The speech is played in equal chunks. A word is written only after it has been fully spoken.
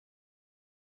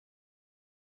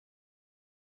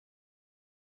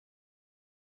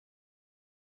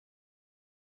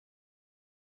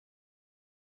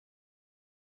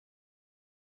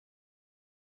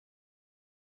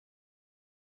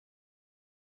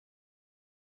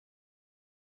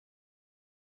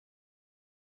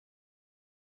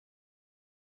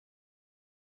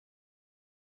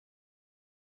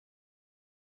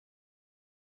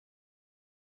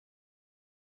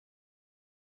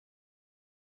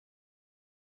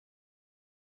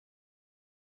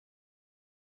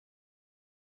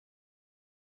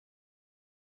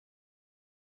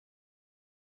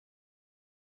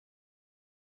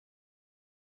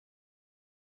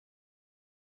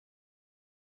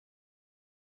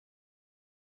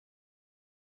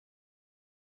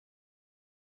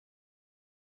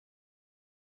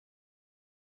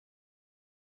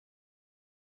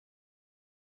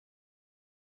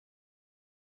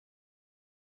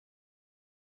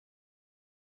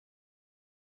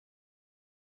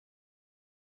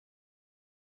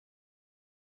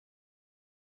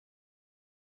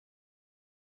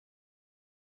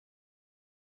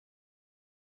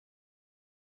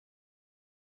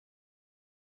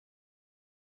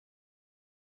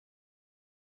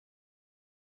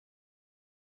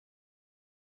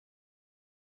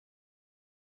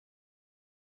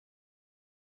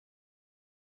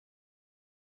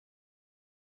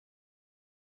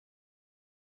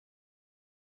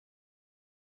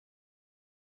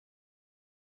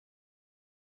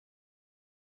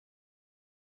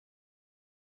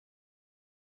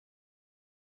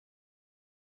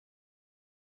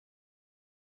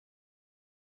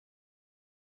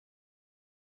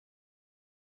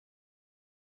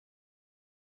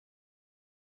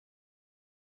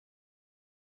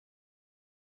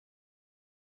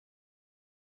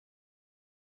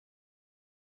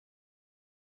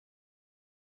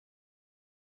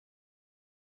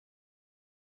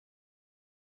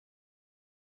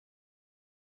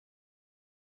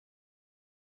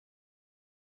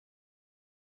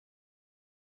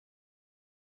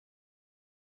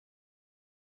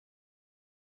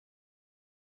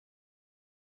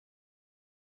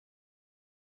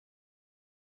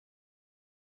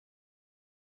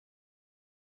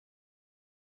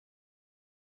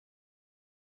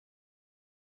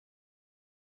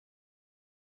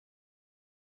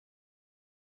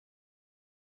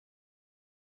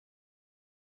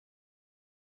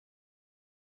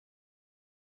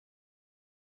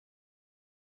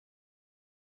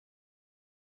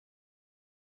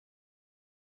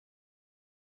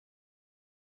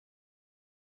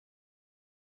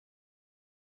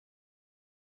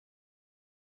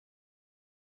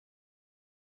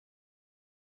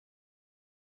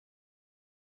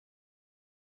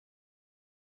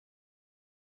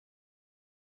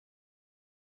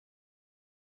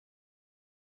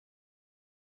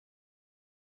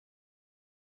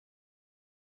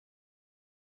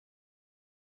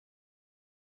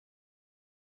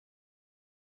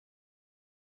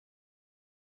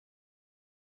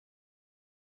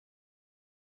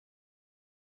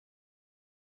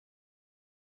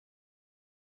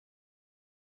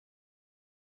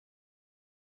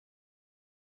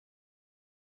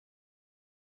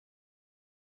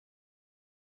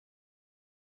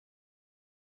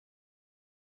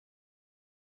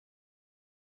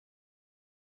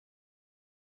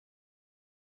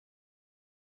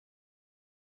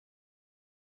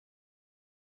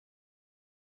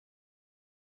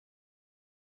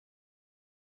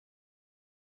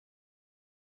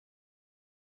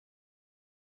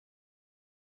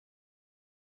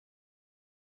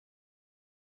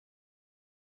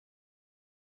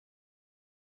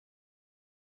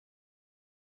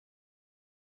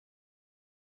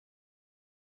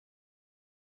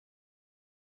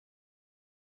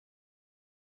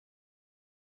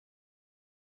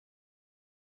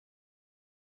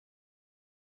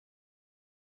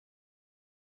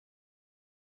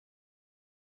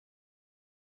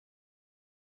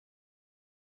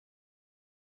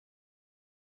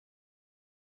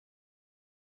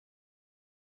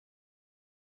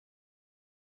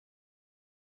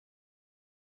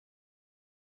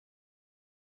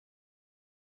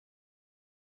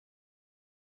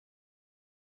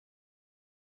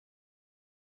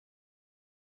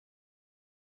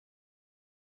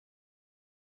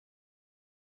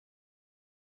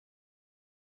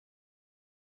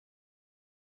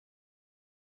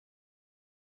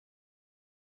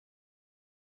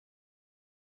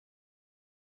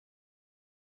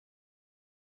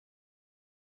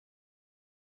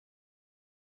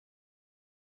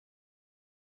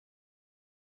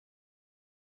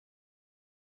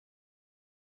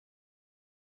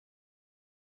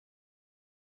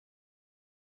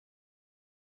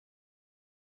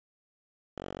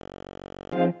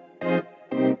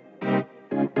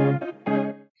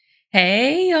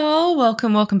Hey y'all,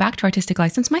 welcome back to Artistic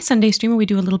License, my Sunday stream where we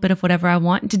do a little bit of whatever I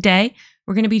want. And today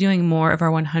we're going to be doing more of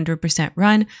our 100%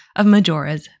 run of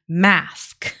Majora's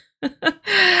Mask.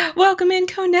 Welcome in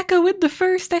Koneko with the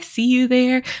first. I see you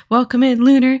there. Welcome in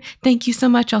Lunar. Thank you so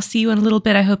much. I'll see you in a little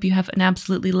bit. I hope you have an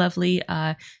absolutely lovely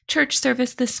church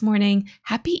service this morning.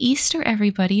 Happy Easter,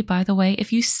 everybody. By the way,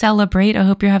 if you celebrate, I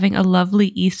hope you're having a lovely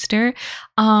Easter.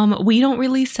 We don't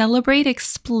really celebrate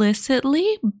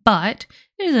explicitly, but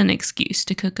there's an excuse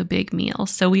to cook a big meal.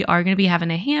 So we are going to be having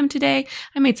a ham today.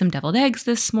 I made some deviled eggs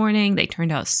this morning. They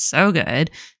turned out so good.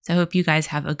 So I hope you guys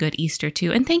have a good Easter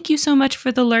too. And thank you so much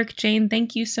for the lurk, Jane.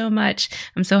 Thank you so much.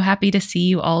 I'm so happy to see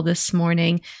you all this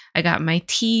morning. I got my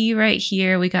tea right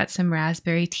here. We got some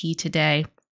raspberry tea today.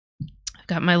 I've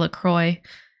got my LaCroix.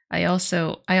 I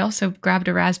also grabbed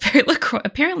a raspberry LaCroix.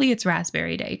 Apparently it's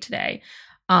raspberry day today.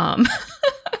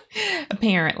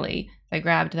 Apparently. I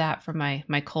grabbed that for my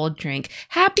cold drink.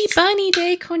 Happy Bunny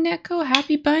Day, Koneko.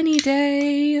 Happy Bunny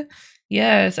Day.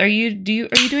 Yes. Are you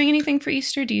doing anything for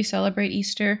Easter? Do you celebrate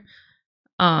Easter?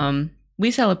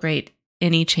 We celebrate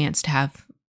any chance to have,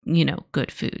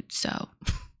 good food. So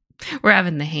we're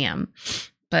having the ham.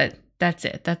 But that's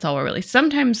it. That's all we're really.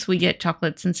 Sometimes we get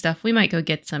chocolates and stuff. We might go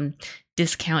get some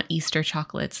discount Easter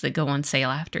chocolates that go on sale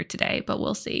after today, but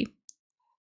we'll see.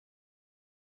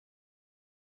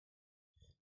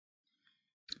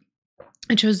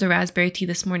 I chose the raspberry tea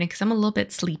this morning because I'm a little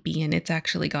bit sleepy and it's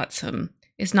actually got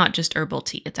it's not just herbal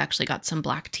tea. It's actually got some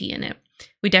black tea in it.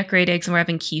 We decorate eggs and we're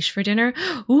having quiche for dinner.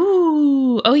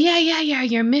 Ooh. Oh, yeah.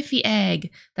 Your Miffy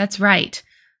egg. That's right.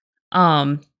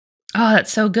 Oh,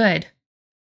 that's so good.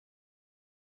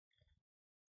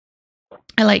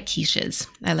 I like quiches.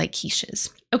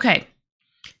 Okay.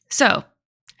 So,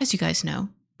 as you guys know,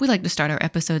 we like to start our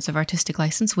episodes of Artistic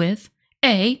License with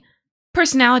a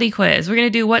personality quiz. We're going to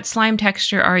do what slime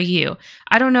texture are you?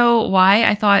 I don't know why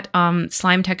I thought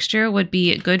slime texture would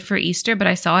be good for Easter, but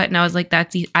I saw it and I was like,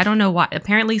 I don't know why.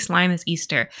 Apparently slime is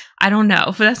Easter. I don't know,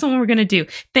 but that's what we're going to do.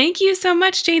 Thank you so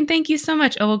much, Jane. Thank you so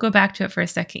much. Oh, we'll go back to it for a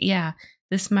second. Yeah,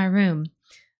 this is my room.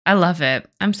 I love it.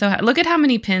 I'm so happy. Look at how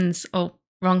many pins. Oh,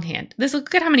 wrong hand.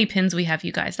 Look at how many pins we have,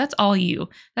 you guys. That's all you.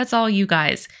 That's all you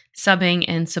guys subbing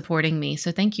and supporting me.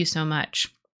 So thank you so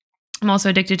much. I'm also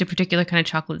addicted to a particular kind of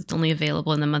chocolate that's only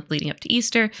available in the month leading up to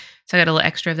Easter. So I got a little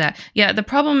extra of that. Yeah, the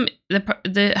problem,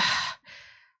 the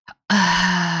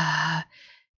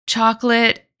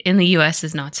chocolate in the US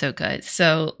is not so good.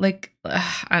 So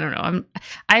I don't know.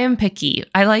 I am picky.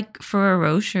 I like Ferrero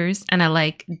Rochers and I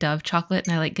like Dove chocolate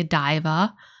and I like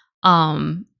Godiva.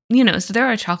 So there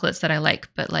are chocolates that I like,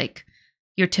 but like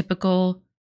your typical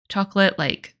chocolate,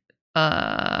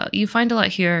 you find a lot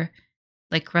here,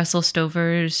 like Russell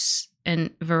Stover's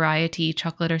and Variety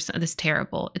chocolate or something. That's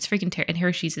terrible. It's freaking terrible. And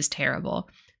Hershey's is terrible.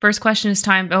 First question is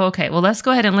time. Oh, okay. Well, let's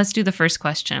go ahead and let's do the first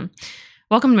question.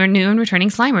 Welcome to new and returning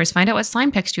Slimers. Find out what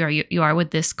slime texture you are with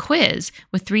this quiz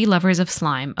with 3 lovers of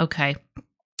slime. Okay.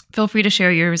 Feel free to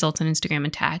share your results on Instagram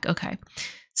and tag. Okay.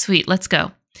 Sweet. Let's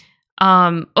go.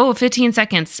 15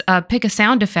 seconds. Pick a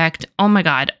sound effect. Oh my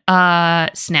God.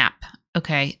 Snap.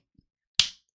 Okay.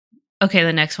 Okay,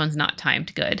 the next one's not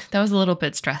timed. Good. That was a little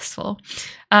bit stressful.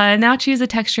 Now choose a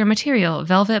texture material.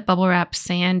 Velvet, bubble wrap,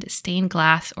 sand, stained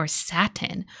glass, or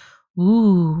satin.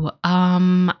 Ooh,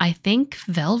 I think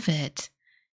velvet.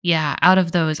 Yeah, out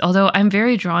of those. Although I'm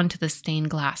very drawn to the stained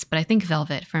glass, but I think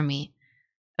velvet for me.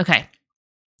 Okay.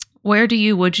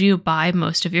 Would you buy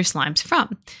most of your slimes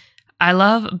from? I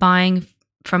love buying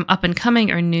from up and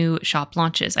coming or new shop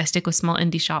launches. I stick with small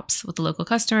indie shops with a local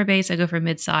customer base. I go for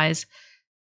mid-size.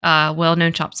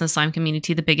 Well-known shops in the slime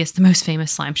community. The biggest, the most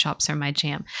famous slime shops are my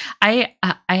jam. I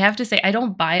have to say, I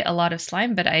don't buy a lot of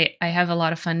slime, but I have a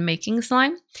lot of fun making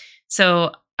slime.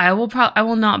 So I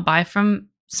will not buy from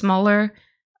smaller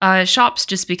shops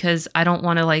just because I don't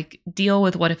want to deal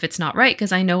with what if it's not right,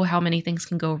 because I know how many things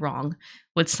can go wrong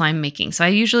with slime making. So I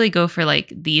usually go for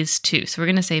these two. So we're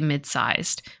going to say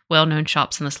mid-sized, well-known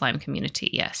shops in the slime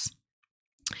community. Yes.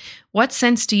 What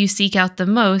sense do you seek out the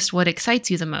most? What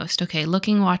excites you the most? Okay,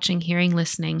 looking, watching, hearing,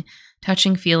 listening,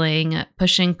 touching, feeling,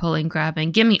 pushing, pulling,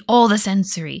 grabbing. Give me all the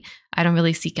sensory. I don't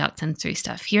really seek out sensory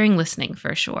stuff. Hearing, listening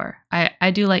for sure.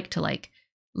 I do like to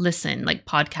listen,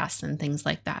 podcasts and things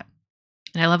like that.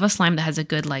 And I love a slime that has a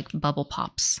good bubble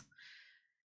pops.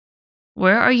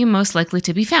 Where are you most likely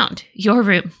to be found? Your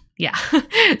room. Yeah.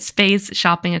 Space,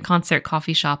 shopping, a concert,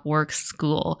 coffee shop, work,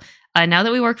 school. Now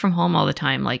that we work from home all the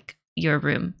time, your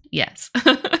room. Yes.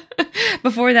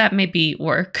 Before that, maybe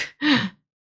work.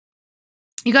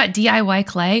 You got DIY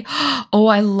clay. Oh,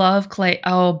 I love clay.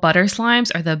 Oh, butter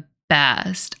slimes are the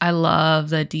best. I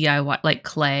love the DIY, like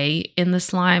clay in the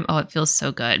slime. Oh, it feels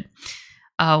so good.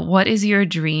 What is your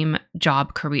dream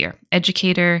job career?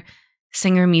 Educator,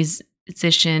 singer,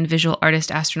 musician, visual artist,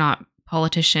 astronaut,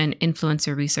 politician,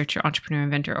 influencer, researcher, entrepreneur,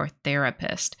 inventor, or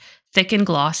therapist? Thick and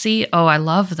glossy. Oh, I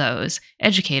love those.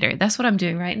 Educator. That's what I'm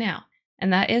doing right now.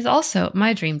 And that is also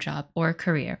my dream job or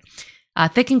career.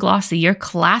 Thick and glossy, you're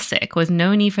classic with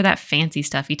no need for that fancy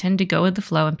stuff. You tend to go with the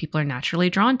flow and people are naturally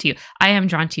drawn to you. I am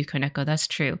drawn to you, Koneko. That's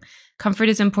true. Comfort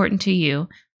is important to you,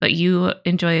 but you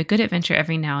enjoy a good adventure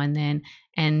every now and then.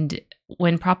 And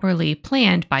when properly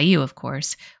planned by you, of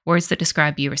course, words that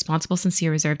describe you: responsible,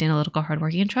 sincere, reserved, analytical,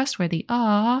 hardworking, and trustworthy. Thick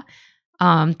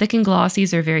and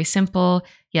glossies are very simple,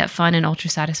 yet fun and ultra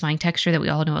satisfying texture that we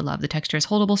all know and love. The texture is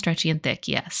holdable, stretchy, and thick.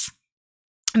 Yes.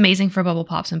 Amazing for bubble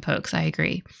pops and pokes. I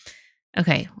agree.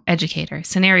 Okay. Educator.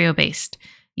 Scenario based.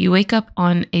 You wake up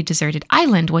on a deserted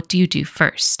island. What do you do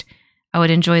first? I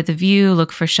would enjoy the view,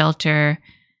 look for shelter,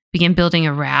 begin building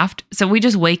a raft. So we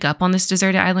just wake up on this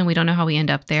deserted island. We don't know how we end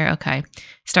up there. Okay.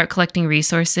 Start collecting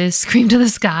resources. Scream to the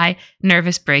sky.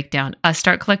 Nervous breakdown.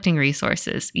 Start collecting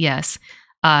resources. Yes.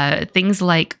 Things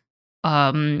like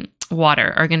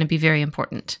water are going to be very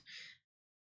important.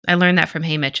 I learned that from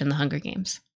Hey Mitch in the Hunger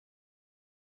Games.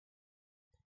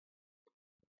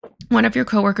 One of your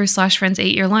coworkers / friends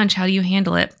ate your lunch. How do you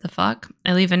handle it? The fuck?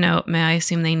 I leave a note. May I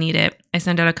assume they need it? I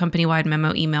send out a company-wide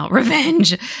memo email.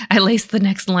 Revenge! I lace the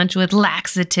next lunch with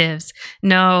laxatives.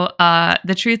 No,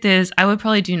 the truth is, I would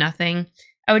probably do nothing.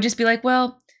 I would just be like,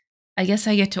 well, I guess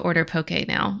I get to order poke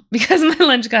now because my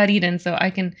lunch got eaten, so I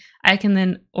can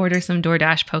then order some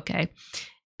DoorDash poke.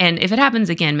 And if it happens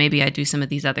again, maybe I do some of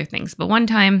these other things. But one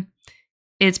time,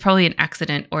 it's probably an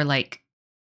accident or like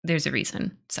there's a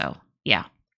reason. So yeah.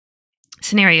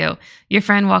 Scenario: your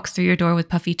friend walks through your door with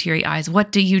puffy, teary eyes.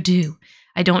 What do you do?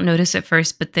 I don't notice at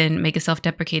first, but then make a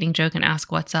self-deprecating joke and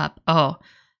ask what's up. Oh,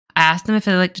 I ask them if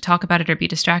they like to talk about it or be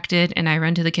distracted, and I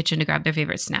run to the kitchen to grab their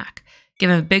favorite snack.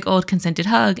 Give them a big old consented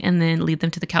hug, and then lead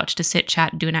them to the couch to sit,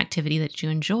 chat, and do an activity that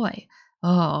you enjoy.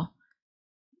 Oh.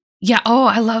 Yeah, oh,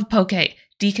 I love poke.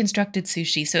 Deconstructed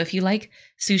sushi. So if you like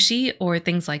sushi or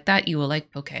things like that, you will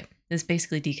like poke. It's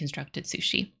basically deconstructed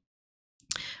sushi.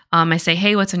 I say,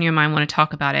 hey, what's on your mind? Want to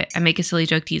talk about it? I make a silly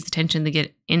joke to ease the tension to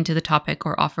get into the topic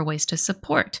or offer ways to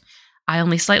support. I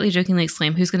only slightly jokingly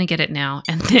exclaim, who's going to get it now?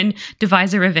 And then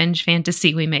devise a revenge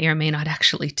fantasy we may or may not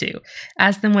actually do.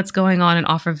 Ask them what's going on and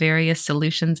offer various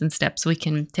solutions and steps we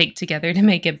can take together to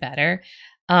make it better.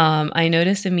 I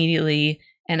notice immediately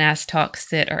and ask, talk,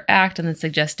 sit, or act, and then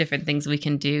suggest different things we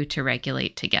can do to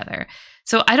regulate together.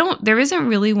 So there isn't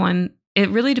really one. It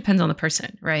really depends on the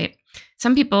person, right?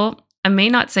 Some people, I may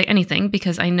not say anything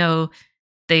because I know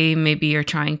they maybe are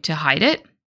trying to hide it.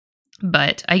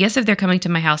 But I guess if they're coming to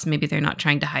my house, maybe they're not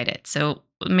trying to hide it. So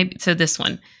this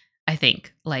one, I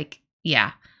think, like,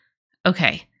 yeah.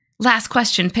 Okay. Last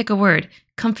question. Pick a word.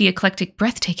 Comfy, eclectic,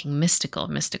 breathtaking, mystical.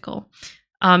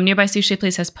 Nearby sushi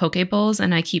place has poke bowls,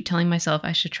 and I keep telling myself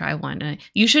I should try one.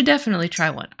 You should definitely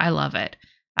try one. I love it.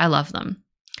 I love them.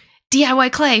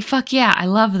 DIY clay. Fuck yeah. I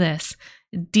love this.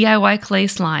 DIY clay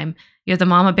slime. You're the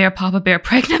mama bear, papa bear,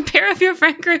 pregnant bear of your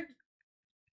friend group.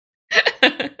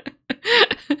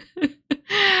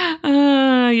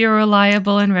 You're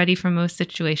reliable and ready for most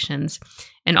situations,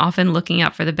 and often looking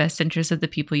out for the best interests of the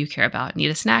people you care about. Need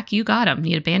a snack? You got them.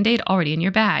 Need a Band-Aid? Already in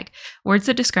your bag. Words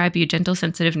that describe you: gentle,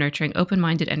 sensitive, nurturing,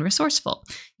 open-minded, and resourceful.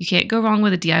 You can't go wrong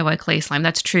with a DIY clay slime.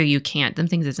 That's true, you can't. Them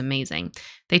things is amazing.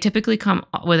 They typically come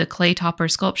with a clay topper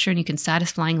sculpture, and you can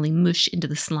satisfyingly mush into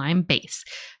the slime base.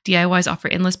 DIYs offer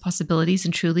endless possibilities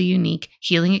and truly unique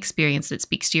healing experience that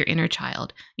speaks to your inner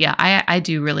child. Yeah, I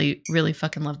do really, really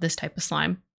fucking love this type of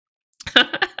slime.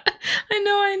 I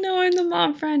know, I'm the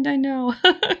mom friend, I know.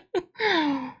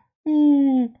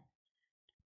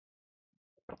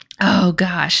 Oh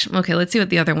gosh. Okay, let's see what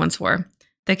the other ones were.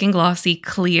 Thick and glossy,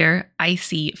 clear,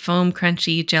 icy, foam,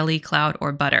 crunchy, jelly, cloud,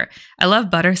 or butter. I love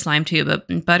butter slime too,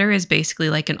 but butter is basically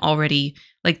like an already,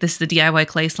 like this, the DIY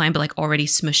clay slime, but like already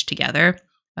smushed together.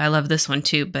 I love this one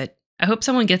too, but I hope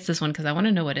someone gets this one because I want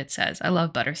to know what it says. I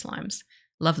love butter slimes.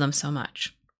 Love them so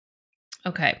much.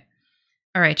 Okay.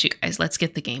 All right, you guys, let's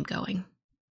get the game going.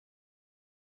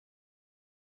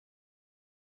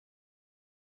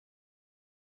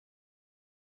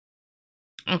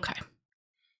 Okay.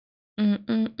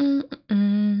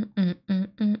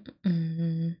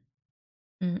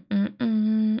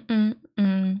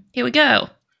 Here we go.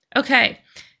 Okay.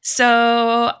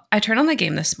 So I turned on the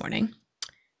game this morning,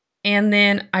 and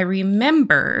then I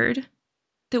remembered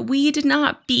that we did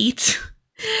not beat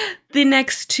the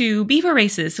next two beaver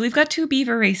races. So we've got two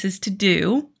beaver races to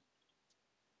do.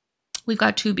 We've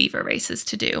got 2 beaver races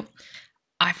to do.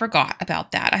 I forgot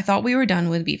about that. I thought we were done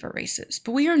with beaver races,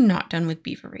 but we are not done with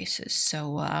beaver races.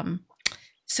 So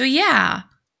yeah,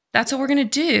 that's what we're gonna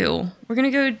do. We're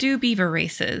gonna go do beaver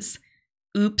races.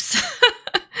 Oops.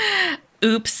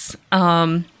 Oops.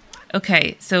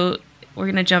 Okay, so we're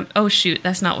gonna jump. Oh shoot,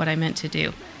 that's not what I meant to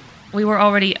do. We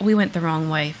went the wrong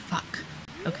way. Fuck.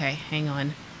 Okay, hang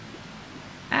on.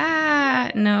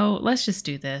 No, let's just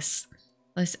do this.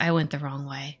 I went the wrong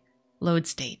way. Load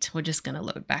state. We're just gonna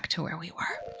load back to where we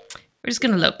were.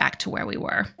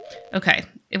 Okay,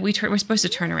 if we're supposed to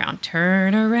turn around.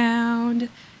 Turn around.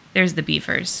 There's the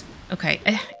beavers. Okay,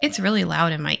 it's really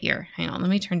loud in my ear. Hang on,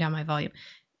 let me turn down my volume.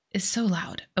 It's so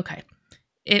loud. Okay.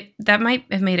 That might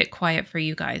have made it quiet for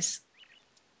you guys.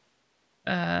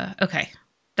 Okay.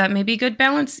 That may be good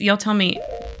balance. Y'all tell me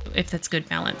if that's good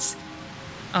balance.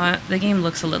 The game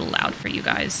looks a little loud for you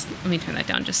guys. Let me turn that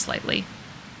down just slightly.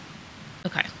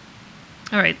 Okay.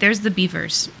 Alright, there's the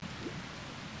beavers.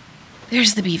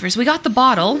 There's the beavers. We got the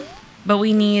bottle, but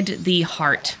we need the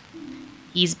heart.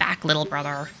 He's back, little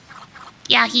brother.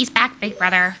 Yeah, he's back, big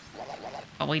brother.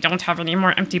 But we don't have any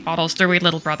more empty bottles, do we,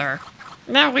 little brother?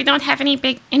 No, we don't have any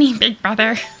big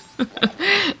brother.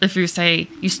 If you say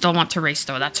you still want to race,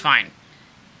 though, that's fine.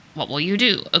 What will you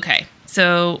do? Okay,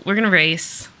 so we're gonna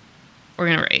race.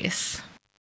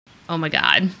 Oh my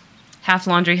god. Half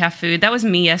laundry, half food. That was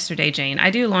me yesterday, Jane.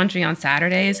 I do laundry on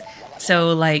Saturdays.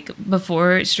 So, like,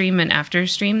 before stream and after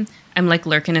stream, I'm, like,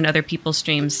 lurking in other people's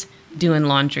streams doing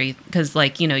laundry. Because,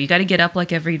 like, you know, you got to get up,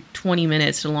 like, every 20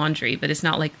 minutes to laundry. But it's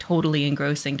not, like, totally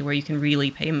engrossing to where you can really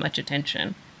pay much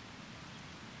attention.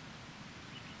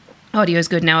 Audio is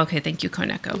good now. Okay, thank you,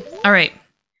 Koneko. All right.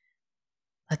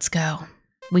 Let's go.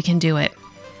 We can do it.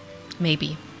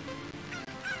 Maybe.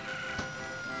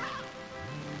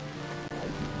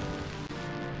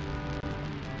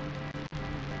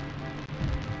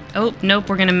 Oh, nope,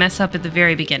 we're gonna mess up at the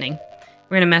very beginning.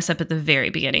 We're gonna mess up at the very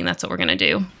beginning. That's what we're gonna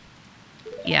do.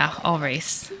 Yeah, I'll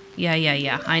race.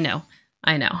 Yeah. I know.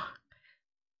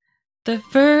 The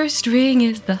first ring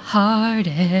is the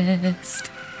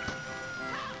hardest.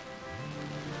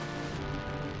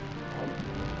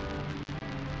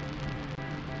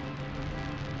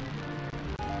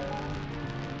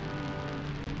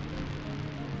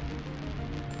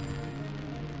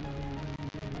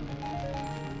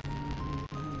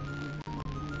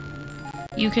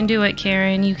 You can do it,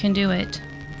 Karen. You can do it.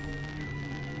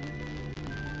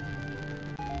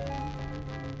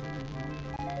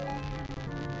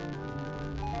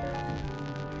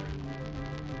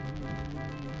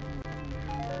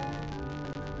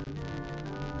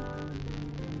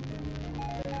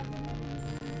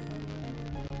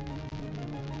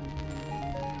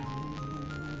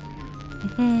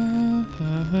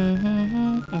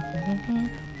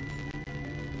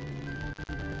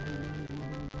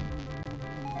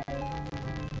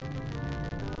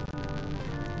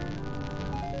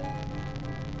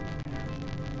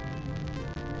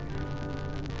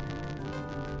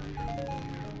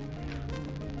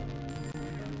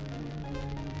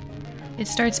 It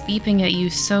starts beeping at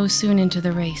you so soon into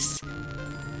the race.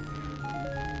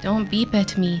 Don't beep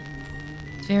at me.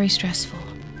 It's very stressful.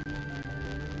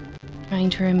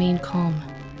 Trying to remain calm.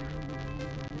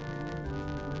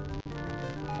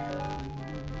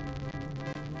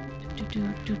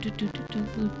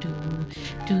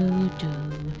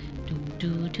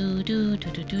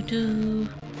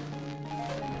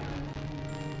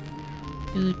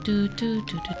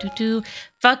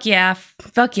 Fuck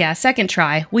yeah, second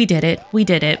try. We did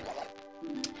it.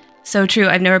 So true,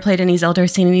 I've never played any Zelda or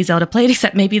seen any Zelda played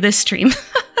except maybe this stream.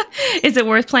 Is it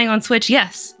worth playing on Switch?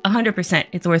 Yes, 100%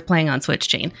 it's worth playing on Switch,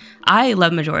 Jane. I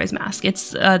love Majora's Mask.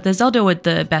 It's the Zelda with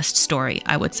the best story,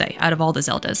 I would say, out of all the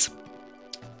Zeldas.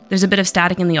 There's a bit of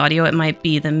static in the audio. It might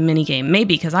be the minigame.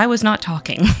 Maybe, because I was not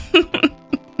talking.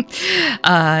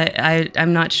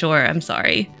 I'm not sure. I'm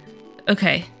sorry.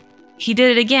 Okay. He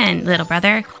did it again, little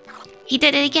brother. He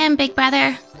did it again, big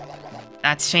brother.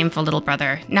 That's shameful, little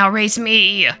brother. Now race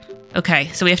me. Okay,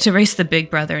 so we have to race the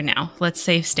big brother now. Let's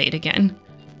save state again.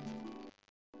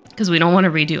 Because we don't want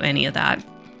to redo any of that.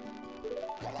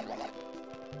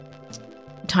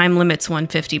 Time limit's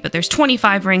 150, but there's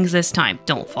 25 rings this time.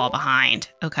 Don't fall behind.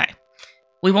 Okay.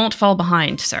 We won't fall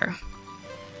behind, sir.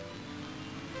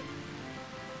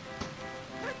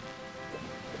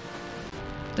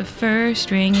 The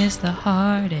first ring is the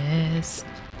hardest.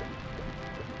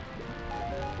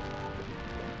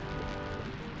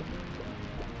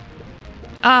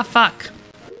 Ah, fuck.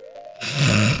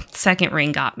 Second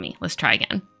ring got me. Let's try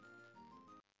again.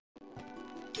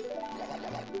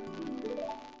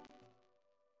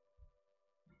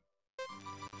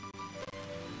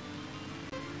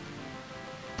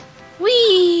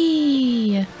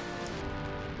 Whee!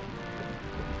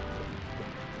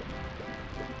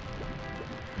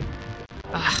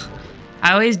 Ugh,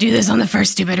 I always do this on the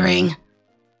first stupid ring.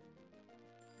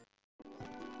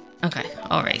 Okay,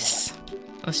 all right.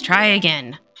 Let's try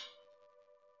again.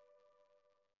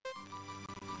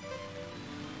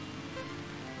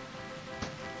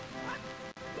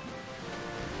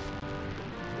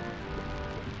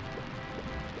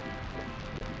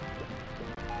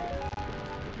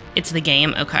 It's the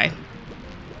game? Okay.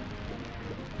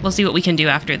 We'll see what we can do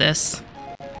after this.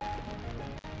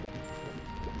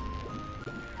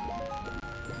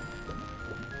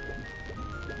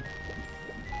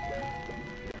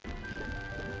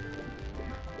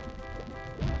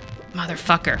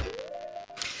 Motherfucker.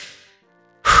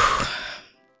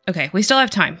 Okay, we still have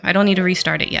time. I don't need to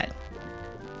restart it yet.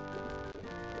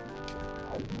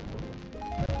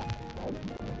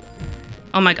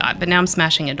 Oh my god, but now I'm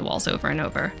smashing into walls over and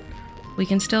over. We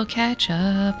can still catch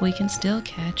up. We can still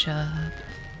catch up.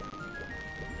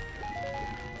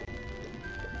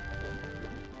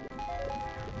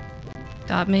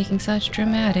 Stop making such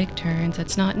dramatic turns.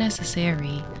 It's not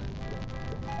necessary.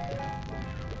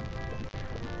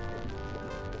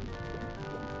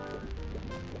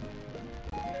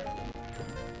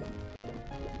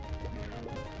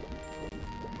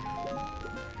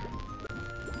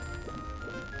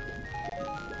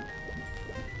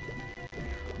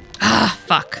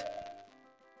 Fuck.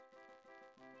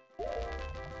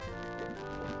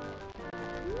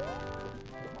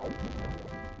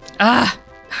 Ah!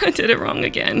 I did it wrong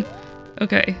again.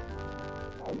 Okay.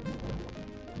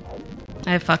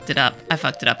 I fucked it up. I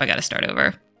fucked it up. I gotta start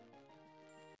over.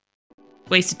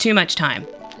 Wasted too much time.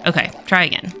 Okay, try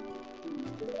again.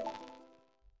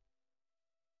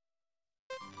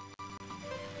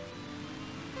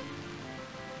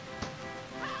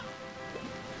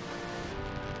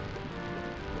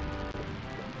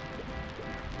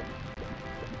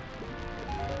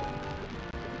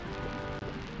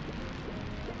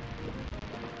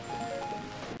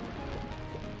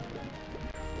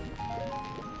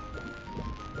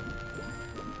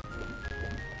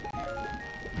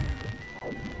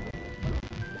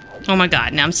 Oh my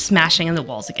god, now I'm smashing in the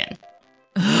walls again.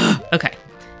 Okay.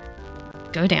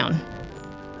 Go down.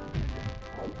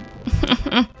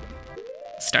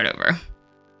 Start over.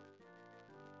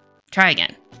 Try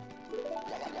again.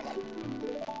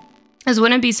 This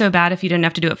wouldn't be so bad if you didn't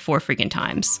have to do it 4 freaking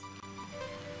times.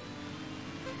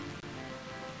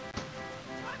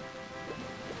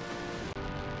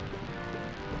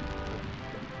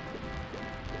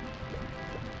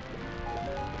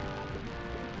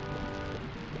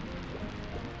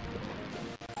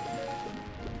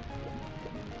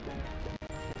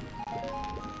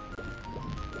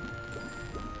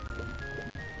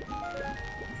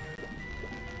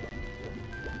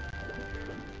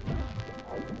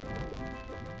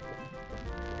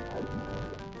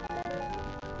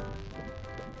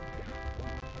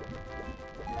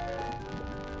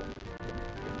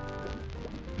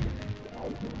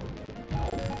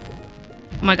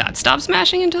 Oh my god, stop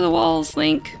smashing into the walls,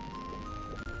 Link.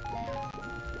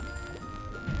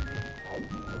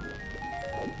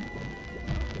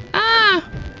 Ah!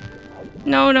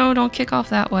 No, no, don't kick off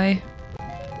that way.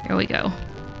 Here we go.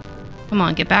 Come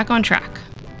on, get back on track.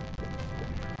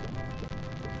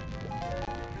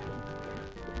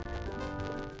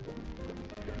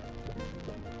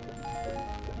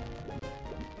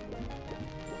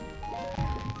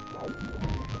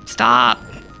 Stop.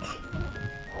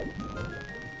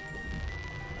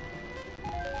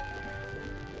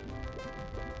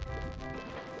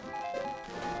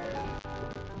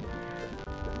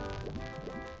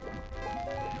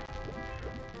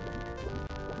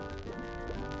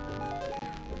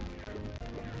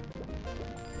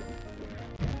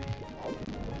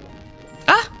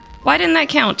 Why didn't that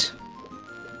count?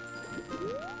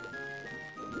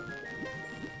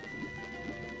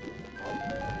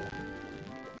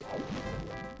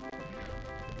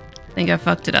 I think I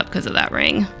fucked it up because of that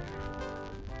ring.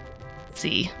 Let's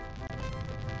see.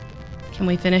 Can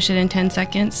we finish it in 10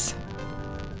 seconds?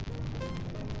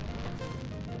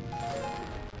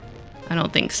 I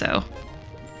don't think so.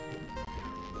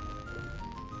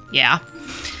 Yeah.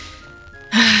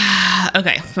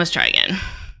 Okay, let's try again.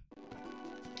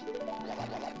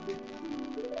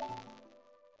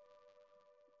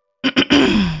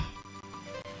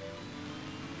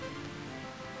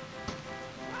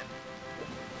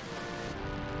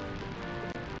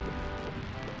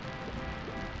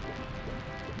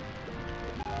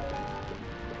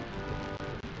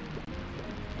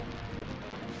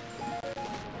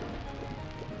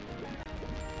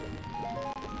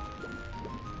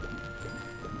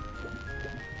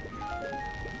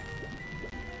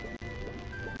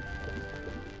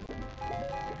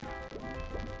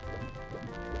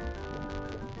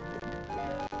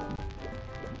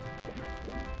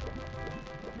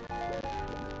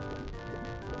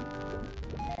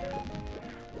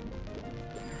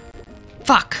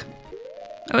 Fuck.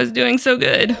 I was doing so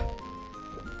good.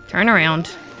 Turn around.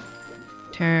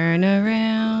 Turn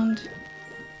around.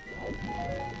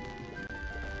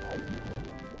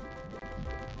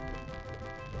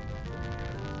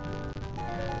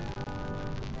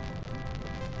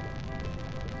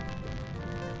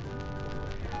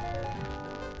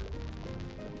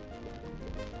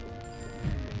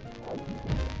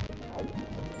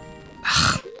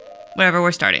 Ugh. Whatever,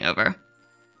 we're starting over.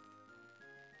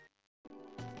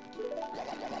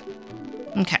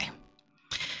 Okay.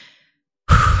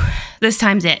 This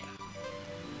time's it.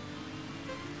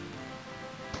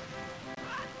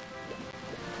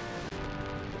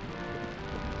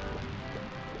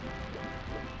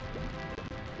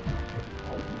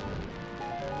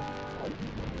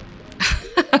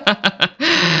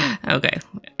 Okay.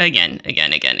 Again.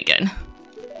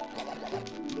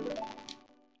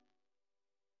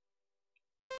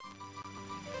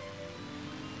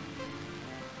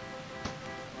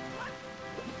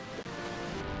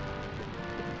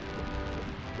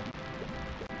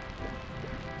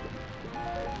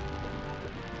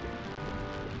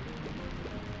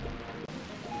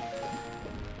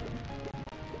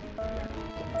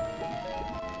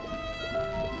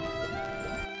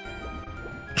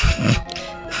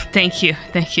 Thank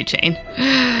you, Jane.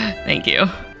 Thank you.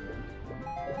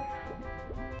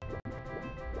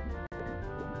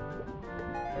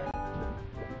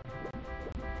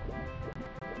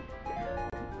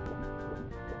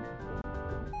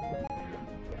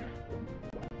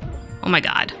 Oh my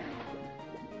god.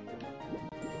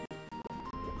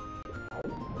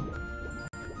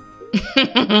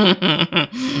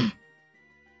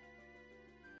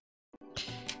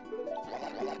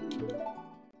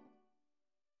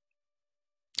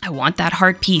 I want that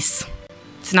heart piece.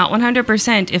 It's not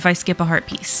 100% if I skip a heart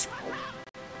piece.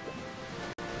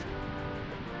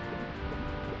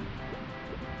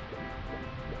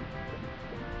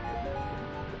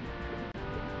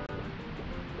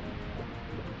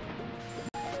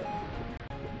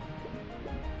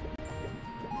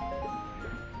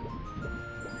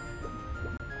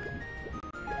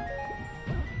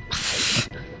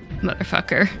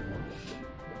 Motherfucker.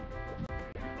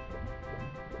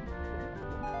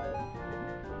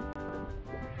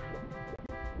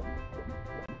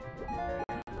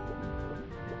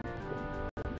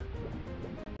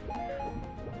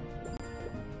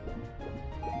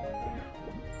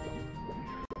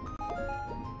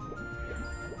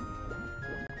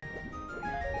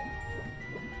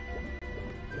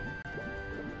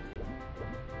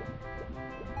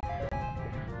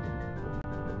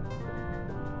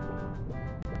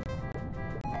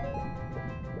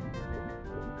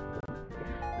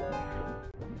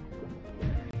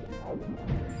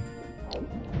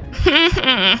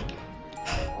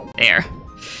 There.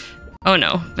 Oh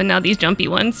no, but now these jumpy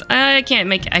ones. I can't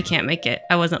make it.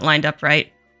 I wasn't lined up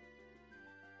right.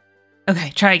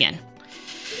 Okay, try again.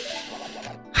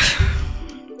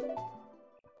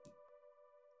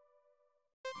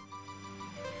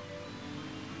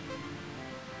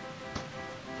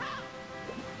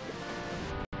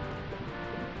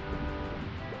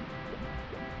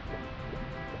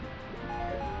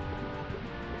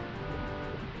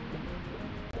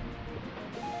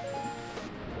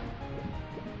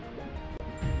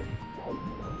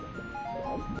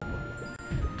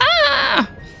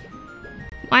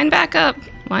 Line back up.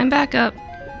 Line back up.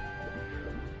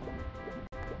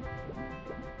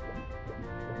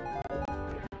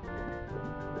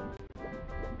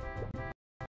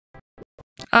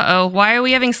 Uh-oh. Why are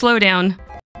we having slowdown?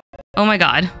 Oh my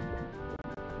god.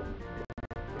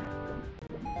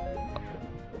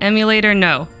 Emulator,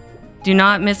 no. Do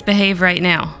not misbehave right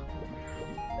now.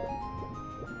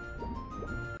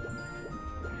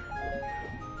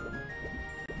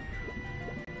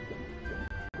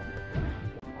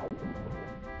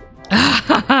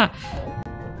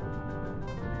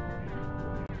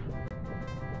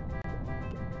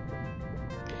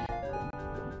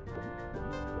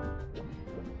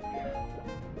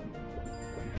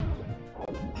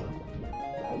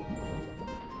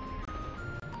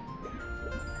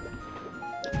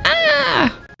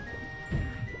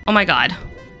 Oh my god.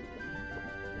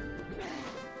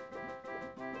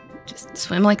 Just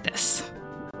swim like this.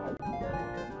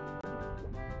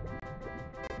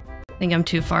 I think I'm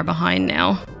too far behind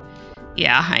now.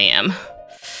 Yeah, I am.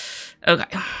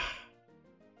 Okay.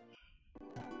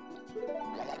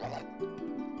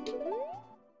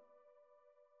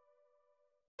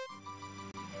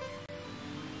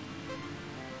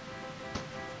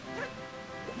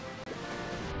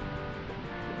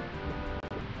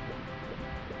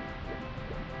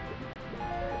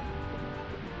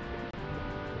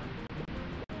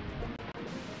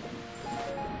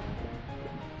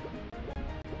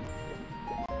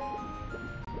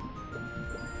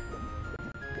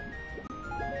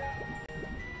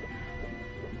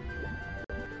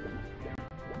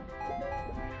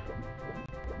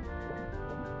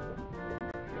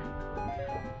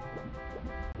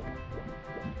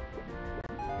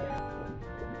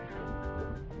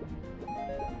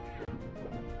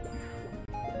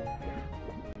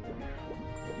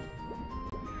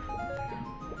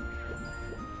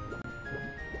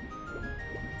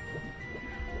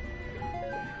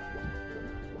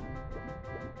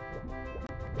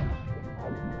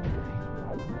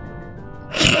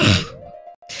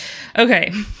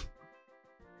 Okay.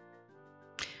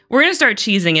 We're going to start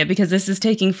cheesing it because this is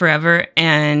taking forever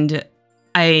and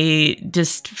I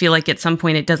just feel like at some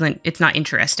point it's not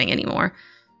interesting anymore.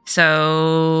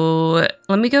 So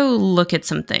let me go look at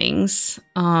some things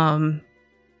in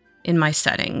my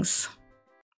settings.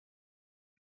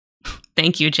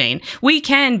 Thank you, Jane. We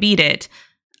can beat it.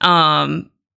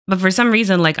 But for some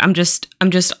reason, like I'm just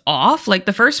off. Like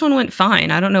the first one went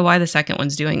fine. I don't know why the second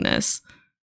one's doing this.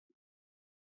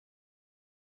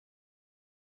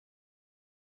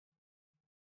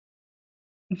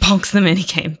 Bonks the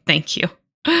minigame. Thank you.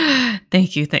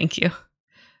 Thank you, thank you.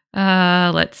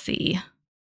 Let's see.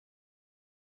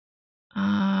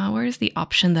 Where's the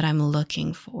option that I'm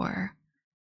looking for?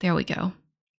 There we go.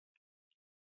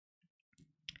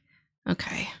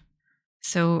 Okay.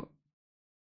 So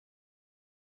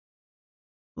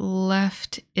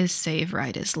left is save,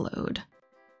 right is load.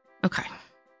 Okay.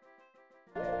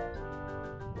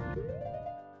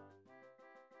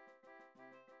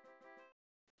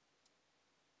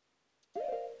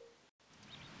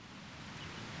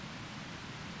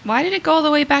 Why did it go all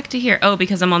the way back to here? Oh,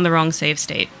 because I'm on the wrong save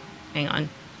state. Hang on.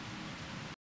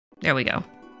 There we go.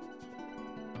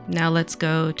 Now let's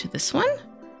go to this one.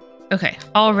 Okay,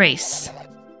 I'll race.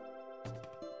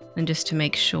 And just to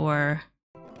make sure...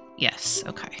 Yes,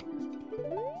 okay.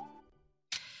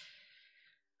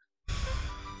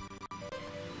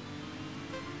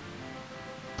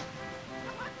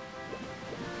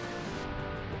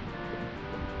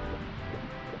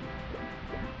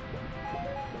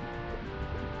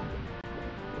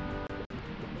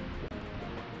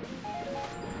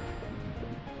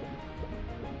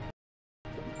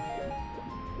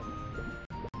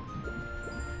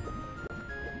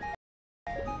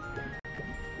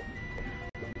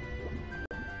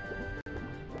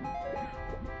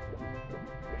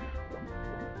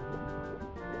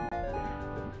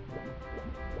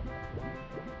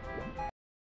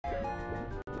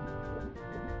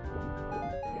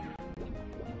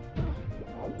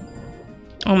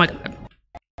 Oh my god.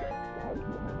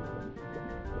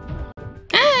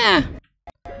 Ah!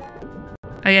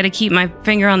 I gotta keep my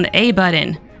finger on the A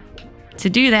button to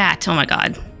do that. Oh my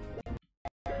god.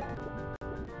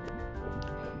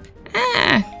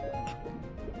 Ah!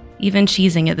 Even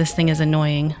cheesing at this thing is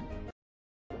annoying.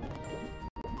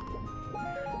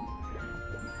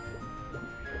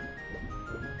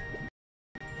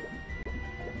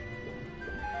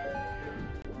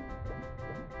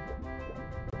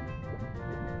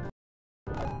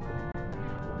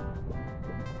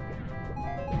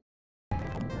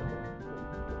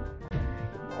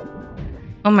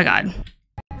 Oh my god.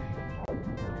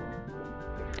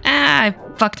 Ah, I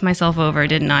fucked myself over,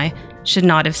 didn't I? Should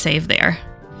not have saved there.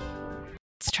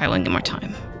 Let's try one more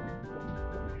time.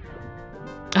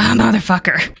 Ah,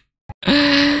 motherfucker.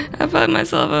 I fucked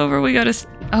myself over. We gotta...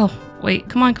 Oh, wait.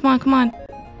 Come on, come on, come on.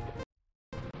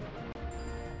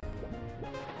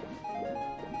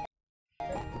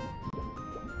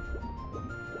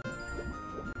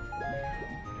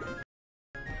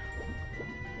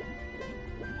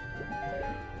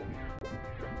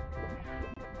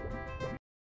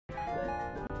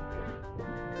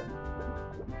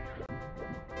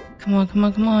 Come on, come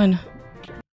on, come on.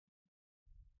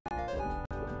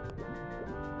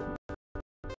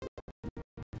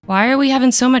 Why are we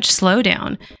having so much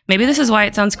slowdown? Maybe this is why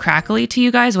it sounds crackly to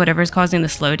you guys, whatever's causing the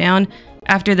slowdown.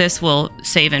 After this, we'll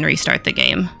save and restart the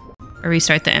game. Or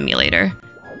restart the emulator.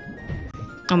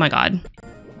 Oh my god.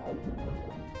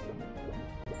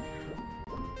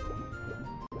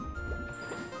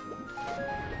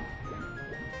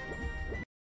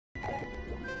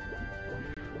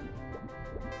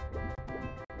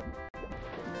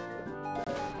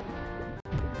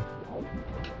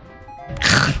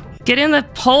 Get in the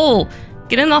hole!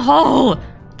 Get in the hole!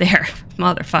 There,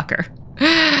 motherfucker.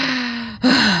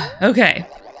 Okay.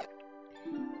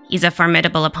 He's a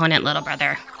formidable opponent, little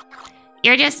brother.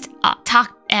 You're just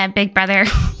big brother.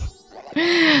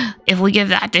 If we give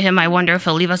that to him, I wonder if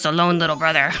he'll leave us alone, little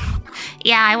brother.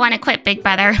 Yeah, I want to quit, big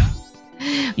brother.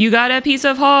 You got a piece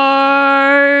of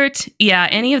heart! Yeah,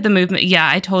 any of the movement. Yeah,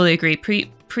 I totally agree.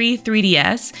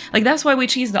 Pre-3DS. Like, that's why we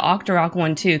choose the Octorok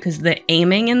one, too, because the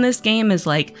aiming in this game is,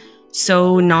 like,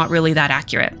 so not really that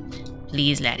accurate.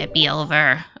 Please let it be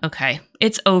over. Okay.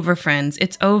 It's over, friends.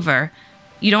 It's over.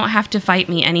 You don't have to fight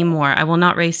me anymore. I will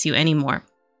not race you anymore.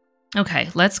 Okay,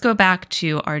 let's go back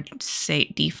to our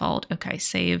default. Okay,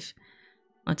 save.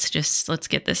 Let's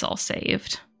get this all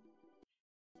saved.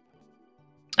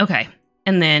 Okay,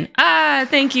 and then,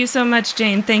 thank you so much,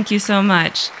 Jane. Thank you so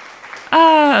much.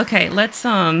 Okay, let's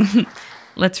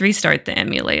restart the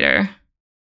emulator.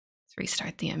 Let's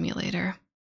restart the emulator.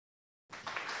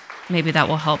 Maybe that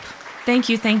will help. Thank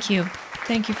you, thank you.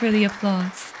 Thank you for the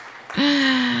applause.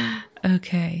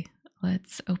 Okay,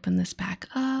 let's open this back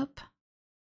up.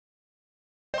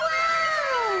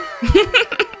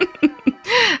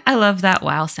 I love that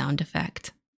wow sound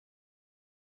effect.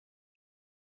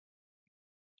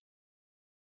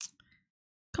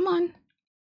 Come on.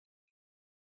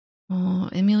 Oh,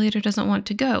 emulator doesn't want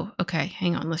to go. Okay,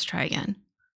 hang on, let's try again.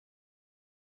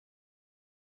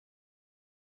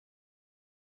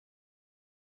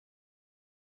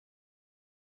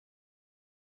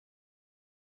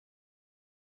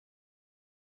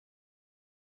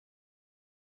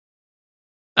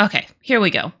 Okay, here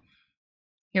we go.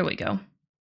 Here we go.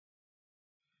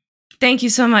 Thank you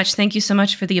so much. Thank you so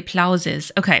much for the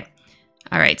applauses. Okay.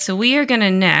 All right, so we are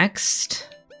gonna next...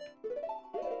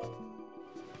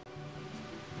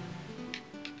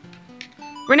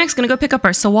 We're next gonna go pick up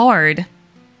our sword.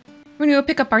 We're gonna go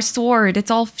pick up our sword.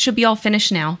 It's all should be all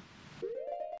finished now.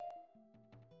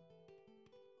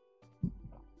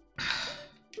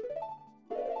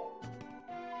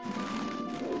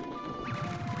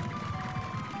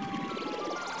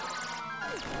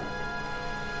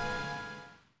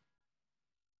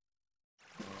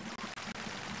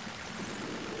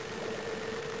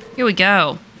 Here we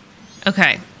go.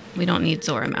 Okay, we don't need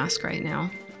Zora mask right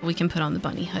now. We can put on the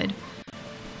bunny hood.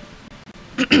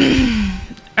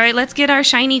 Alright, let's get our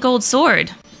shiny gold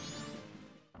sword.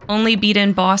 Only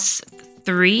beaten boss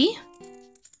 3?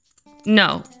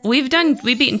 No, we've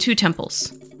beaten 2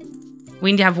 temples.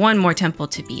 We need to have 1 more temple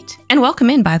to beat. And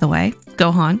welcome in, by the way,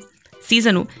 Gohan.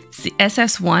 Season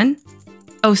SS1.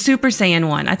 Oh, Super Saiyan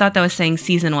 1. I thought that was saying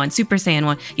Season 1. Super Saiyan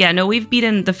 1. Yeah, no, we've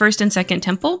beaten the 1st and 2nd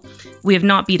temple. We have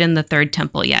not beaten the 3rd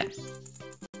temple yet.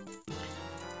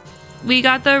 We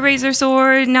got the Razor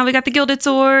Sword. Now we got the Gilded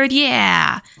Sword.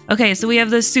 Yeah! Okay, so we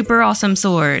have this super awesome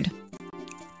sword.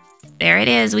 There it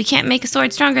is. We can't make a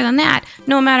sword stronger than that.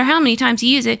 No matter how many times you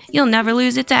use it, you'll never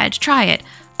lose its edge. Try it.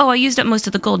 Oh, I used up most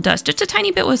of the gold dust. Just a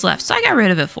tiny bit was left, so I got rid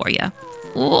of it for you.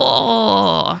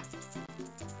 Whoa!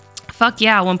 Fuck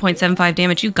yeah, 1.75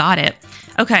 damage. You got it.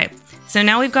 Okay, so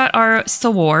now we've got our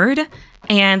sword,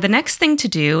 and the next thing to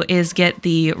do is get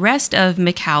the rest of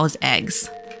Mikau's eggs.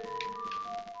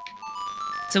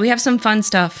 So we have some fun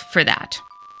stuff for that.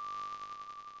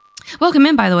 Welcome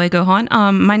in, by the way, Gohan.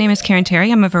 My name is Karen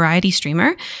Terry. I'm a variety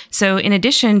streamer. So in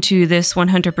addition to this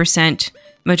 100%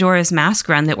 Majora's Mask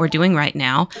run that we're doing right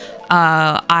now,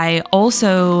 I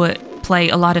also play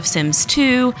a lot of Sims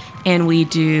 2, and we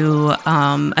do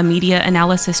a media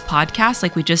analysis podcast.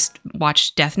 Like we just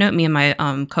watched Death Note, me and my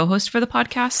co-host for the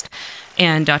podcast,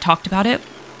 and talked about it.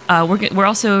 We're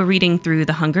also reading through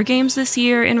the Hunger Games this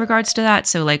year in regards to that.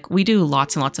 So like we do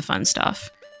lots and lots of fun stuff.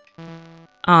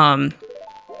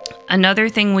 Another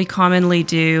thing we commonly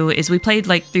do is we played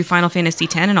like through Final Fantasy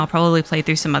X, and I'll probably play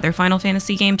through some other Final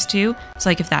Fantasy games too. So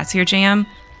like if that's your jam,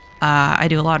 I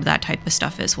do a lot of that type of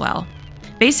stuff as well.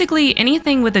 Basically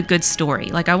anything with a good story.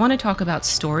 Like I want to talk about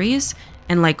stories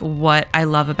and like what I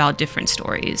love about different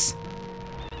stories.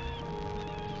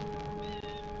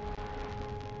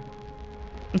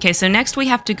 Okay, so next we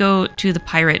have to go to the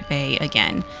Pirate Bay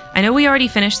again. I know we already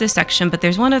finished this section, but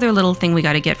there's one other little thing we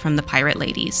got to get from the pirate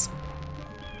ladies.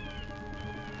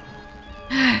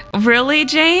 Really,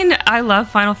 Jane? I love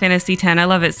Final Fantasy X. I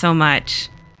love it so much.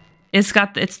 It's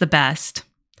the best.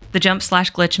 The jump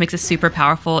slash glitch makes it super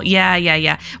powerful.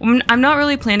 Yeah. I'm not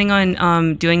really planning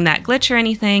on doing that glitch or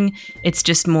anything. It's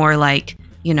just more like,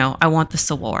 you know, I want the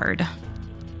sword.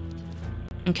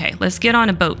 Okay, let's get on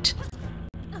a boat.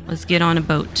 Let's get on a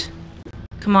boat.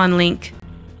 Come on, Link.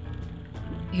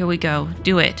 Here we go.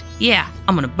 Do it. Yeah,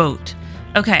 I'm on a boat.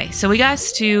 Okay, so we got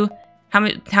to... How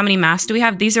many masks do we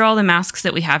have? These are all the masks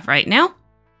that we have right now.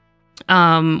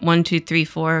 1, 2, 3,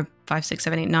 4, 5, 6,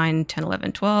 7, 8, 9, 10,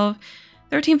 11, 12,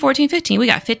 13, 14, 15. We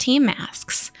got 15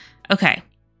 masks. Okay.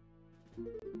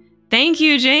 Thank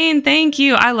you, Jane. Thank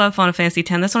you. I love Final Fantasy X.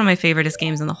 That's one of my favoriteest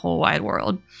games in the whole wide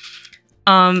world.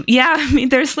 Yeah, I mean,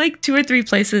 there's like 2 or 3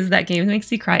 places that game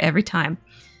makes me cry every time.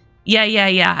 Yeah.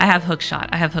 I have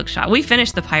Hookshot. We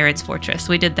finished the Pirates Fortress.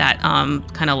 We did that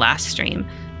kind of last stream.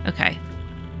 Okay.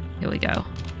 Here we go.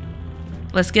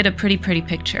 Let's get a pretty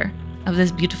picture of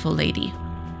this beautiful lady.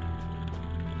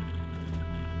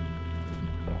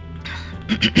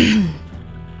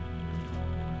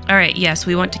 All right, yes,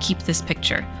 we want to keep this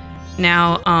picture.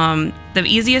 Now, the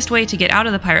easiest way to get out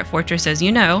of the Pirate Fortress, as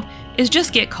you know, is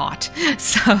just get caught.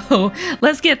 So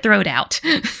let's get thrown out.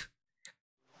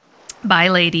 Bye,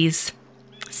 ladies.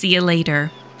 See you later.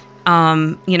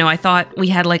 You know, I thought we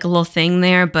had like a little thing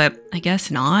there, but I guess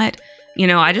not. You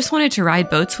know, I just wanted to ride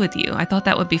boats with you. I thought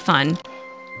that would be fun.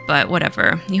 But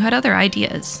whatever. You had other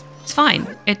ideas. It's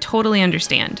fine. I totally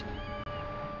understand.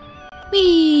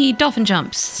 Whee! Dolphin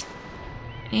jumps.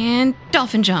 And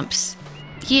dolphin jumps.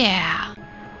 Yeah.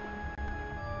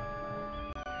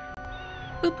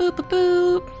 Boop, boop, boop,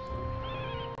 boop.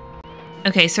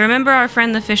 Okay, so remember our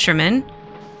friend the fisherman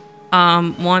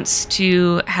wants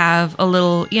to have a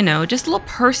little, you know, just a little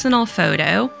personal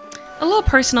photo. A little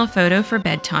personal photo for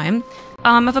bedtime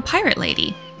of a pirate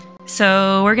lady.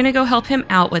 So we're going to go help him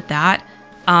out with that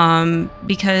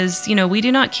because, you know, we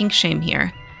do not kink shame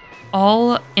here.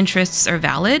 All interests are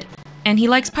valid, and he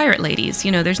likes pirate ladies.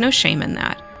 You know, there's no shame in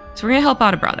that. So we're going to help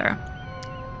out a brother.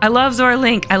 I love Zora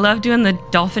Link. I love doing the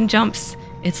dolphin jumps.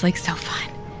 It's like so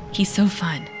fun. He's so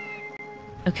fun.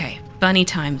 Okay, bunny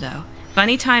time though.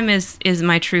 Bunny time is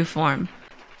my true form.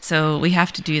 So we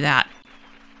have to do that.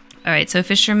 All right, so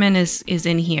fisherman is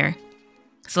in here.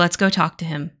 So let's go talk to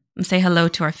him and say hello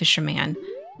to our fisherman.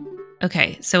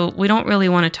 Okay, so we don't really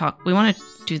want to talk. We want to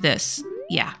do this.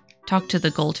 Yeah, talk to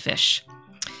the goldfish.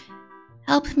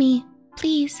 Help me.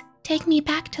 Please, take me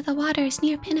back to the waters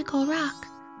near Pinnacle Rock.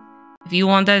 If you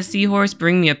want that seahorse,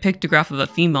 bring me a pictograph of a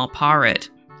female pirate.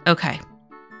 Okay.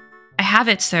 I have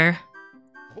it, sir.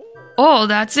 Oh,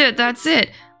 that's it, that's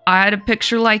it. I had a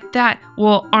picture like that.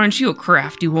 Well, aren't you a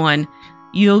crafty one?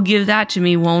 You'll give that to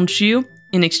me, won't you?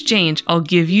 In exchange, I'll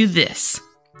give you this.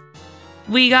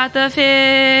 We got the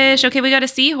fish. Okay, we got a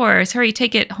seahorse. Hurry,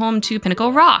 take it home to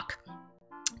Pinnacle Rock.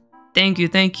 Thank you,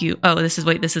 thank you. Oh, this is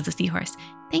the seahorse.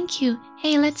 Thank you.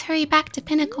 Hey, let's hurry back to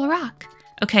Pinnacle Rock.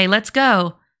 Okay, let's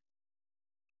go.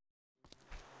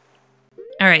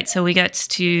 All right, so we got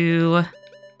to...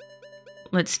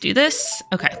 Let's do this.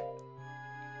 Okay.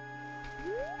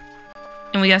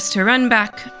 And we got to run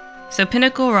back. So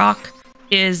Pinnacle Rock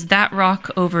is that rock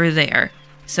over there.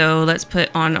 So let's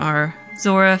put on our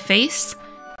Zora face,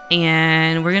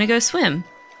 and we're gonna go swim.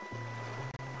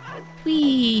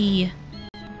 Whee!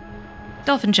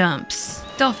 Dolphin jumps.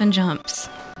 Dolphin jumps.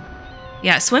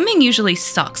 Yeah, swimming usually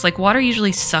sucks. Like, water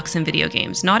usually sucks in video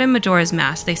games. Not in Majora's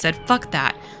Mask. They said, fuck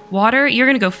that. Water, you're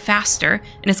gonna go faster,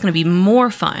 and it's gonna be more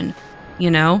fun,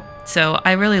 you know? So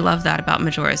I really love that about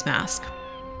Majora's Mask.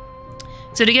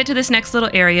 So to get to this next little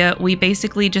area, we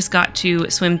basically just got to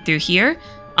swim through here.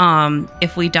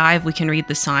 If we dive, we can read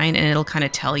the sign, and it'll kind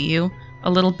of tell you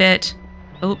a little bit.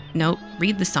 Oh, no,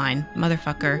 read the sign,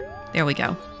 motherfucker. There we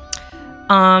go.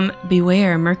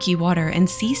 Beware murky water and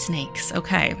sea snakes.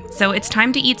 Okay, so it's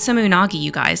time to eat some unagi,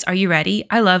 you guys. Are you ready?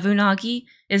 I love unagi.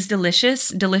 It's delicious.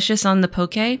 Delicious on the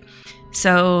poke.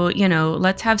 So, you know,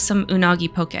 let's have some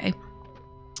unagi poke.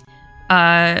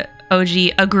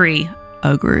 OG, agree.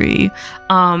 Agree.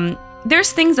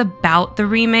 There's things about the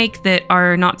remake that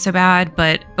are not so bad,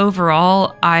 but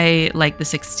overall, I like the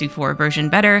 624 version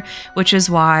better, which is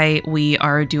why we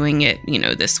are doing it, you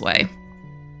know, this way.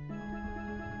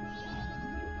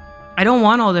 I don't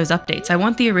want all those updates. I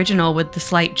want the original with the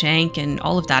slight jank and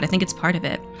all of that. I think it's part of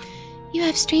it. You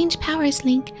have strange powers,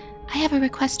 Link. I have a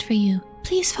request for you.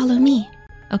 Please follow me.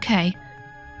 Okay.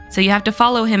 So you have to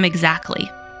follow him exactly.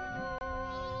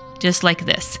 Just like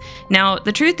this. Now,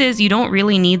 the truth is you don't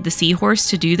really need the seahorse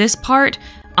to do this part,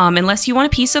 unless you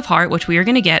want a piece of heart, which we are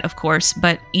going to get, of course,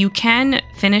 but you can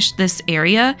finish this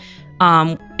area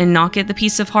and not get the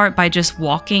piece of heart by just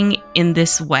walking in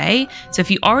this way. So if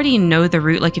you already know the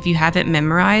route, like if you have it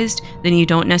memorized, then you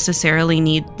don't necessarily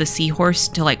need the seahorse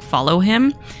to like follow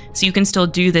him. So you can still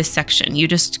do this section. You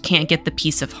just can't get the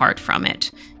piece of heart from it.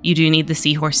 You do need the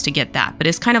seahorse to get that, but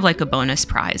it's kind of like a bonus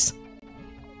prize.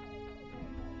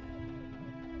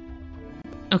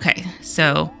 Okay,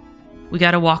 so we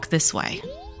gotta walk this way.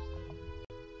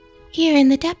 Here in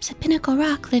the depths of Pinnacle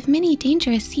Rock live many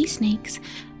dangerous sea snakes.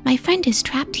 My friend is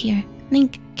trapped here.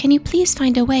 Link, can you please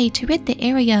find a way to rid the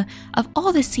area of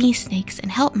all the sea snakes and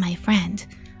help my friend?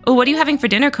 Oh, what are you having for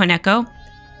dinner, Koneko?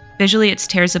 Visually, it's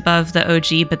tears above the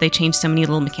OG, but they changed so many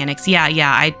little mechanics. Yeah,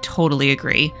 I totally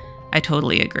agree. I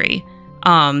totally agree.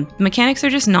 Mechanics are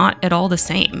just not at all the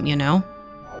same, you know?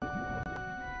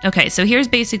 Okay, so here's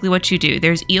basically what you do.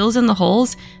 There's eels in the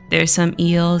holes. There's some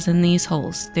eels in these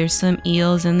holes. There's some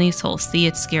eels in these holes. See,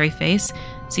 it's scary face.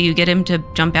 So you get him to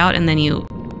jump out and then you,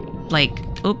 like,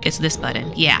 oh, it's this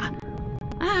button. Yeah.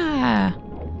 Ah.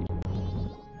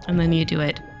 And then you do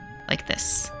it like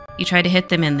this. You try to hit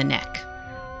them in the neck.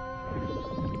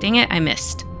 Dang it, I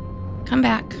missed. Come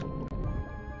back.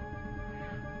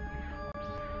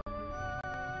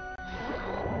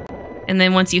 And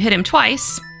then once you hit him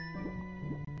twice...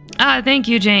 Ah, thank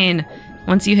you, Jane.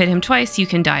 Once you hit him twice, you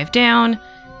can dive down,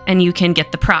 and you can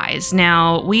get the prize.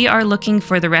 Now, we are looking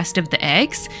for the rest of the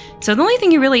eggs. So the only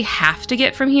thing you really have to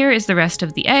get from here is the rest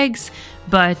of the eggs.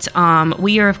 But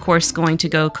we are, of course, going to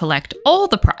go collect all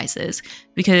the prizes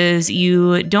because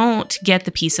you don't get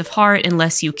the piece of heart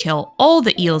unless you kill all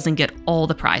the eels and get all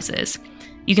the prizes.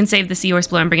 You can save the seahorse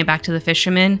blow and bring it back to the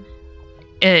fisherman.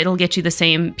 It'll get you the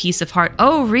same piece of heart.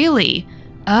 Oh, really?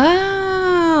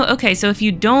 Oh, okay. So if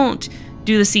you don't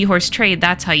do the seahorse trade,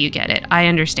 that's how you get it. I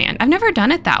understand. I've never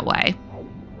done it that way.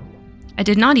 I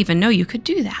did not even know you could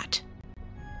do that.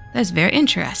 That's very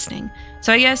interesting.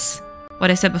 So I guess what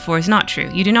I said before is not true.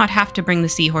 You do not have to bring the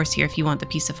seahorse here if you want the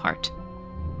piece of heart.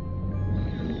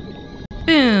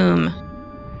 Boom.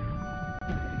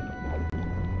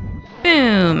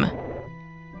 Boom.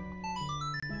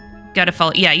 Gotta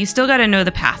follow. Yeah, you still gotta know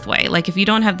the pathway. Like, if you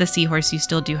don't have the seahorse, you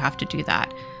still do have to do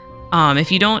that.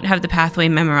 If you don't have the pathway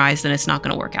memorized, then it's not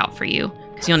gonna work out for you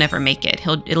because you'll never make it.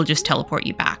 It'll just teleport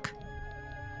you back.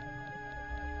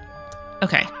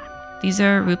 Okay, these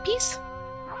are rupees?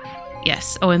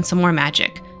 Yes. Oh, and some more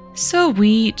magic.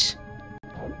 Sweet.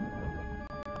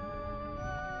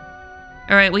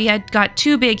 All right, we had got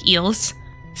 2 big eels,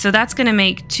 so that's gonna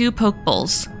make 2 poke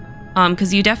bowls.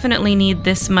 Because you definitely need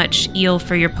this much eel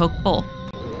for your poke bowl.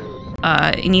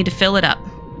 You need to fill it up.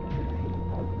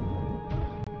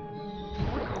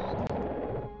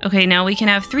 Okay, now we can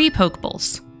have 3 poke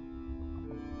bowls.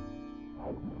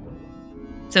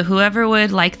 So whoever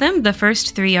would like them, the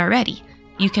first 3 are ready.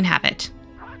 You can have it.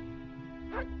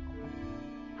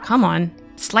 Come on,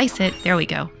 slice it. There we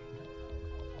go.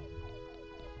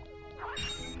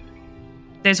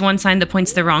 There's one sign that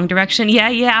points the wrong direction. Yeah,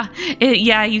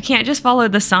 you can't just follow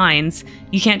the signs.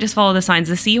 You can't just follow the signs.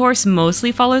 The seahorse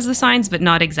mostly follows the signs, but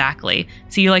not exactly.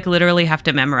 So you like literally have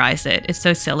to memorize it. It's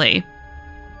so silly.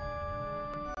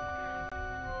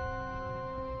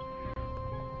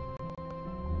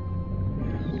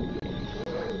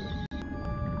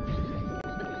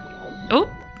 Oh,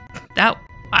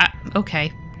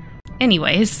 okay.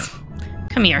 Anyways,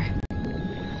 come here.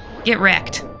 Get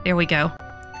wrecked. There we go.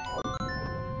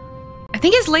 I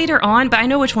think it's later on, but I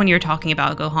know which one you're talking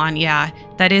about, Gohan. Yeah,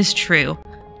 that is true.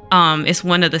 It's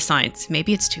one of the signs.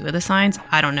 Maybe it's 2 of the signs.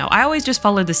 I don't know. I always just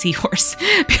follow the seahorse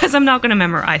because I'm not going to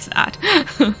memorize that.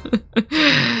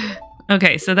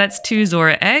 Okay, so that's 2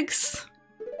 Zora eggs.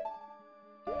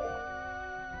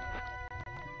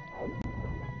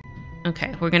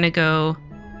 Okay, we're going to go...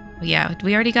 Yeah,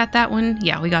 we already got that one?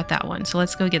 Yeah, we got that one. So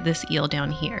let's go get this eel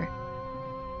down here.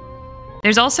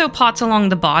 There's also pots along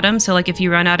the bottom, so like if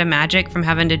you run out of magic from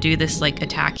having to do this like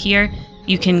attack here,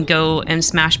 you can go and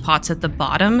smash pots at the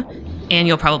bottom, and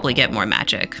you'll probably get more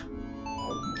magic.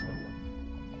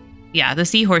 Yeah, the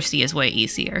seahorsey is way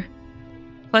easier.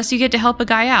 Plus you get to help a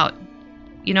guy out.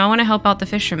 You know, I want to help out the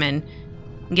fisherman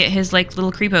and get his like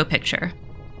little creepo picture.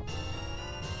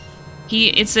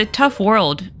 It's a tough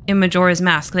world in Majora's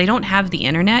Mask. They don't have the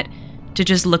internet to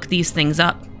just look these things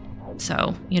up.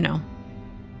 So, you know.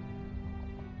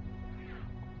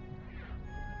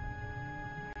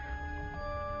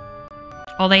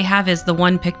 All they have is the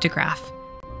one pictograph.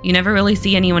 You never really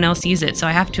see anyone else use it, so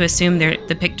I have to assume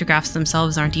the pictographs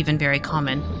themselves aren't even very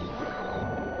common.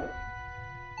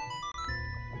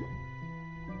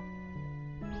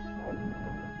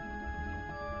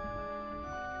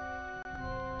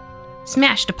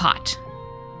 Smash the pot.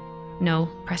 No,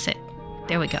 press it.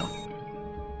 There we go.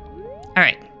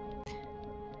 Alright.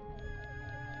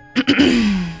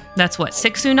 That's what,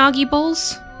 6 Unagi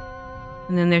bowls?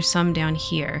 And then there's some down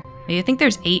here. I think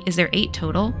there's 8. Is there 8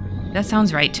 total? That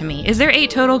sounds right to me. Is there 8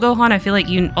 total, Gohan? I feel like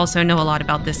you also know a lot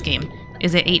about this game.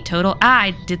 Is it 8 total? Ah,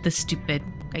 I did the stupid...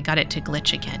 I got it to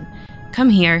glitch again. Come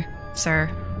here, sir.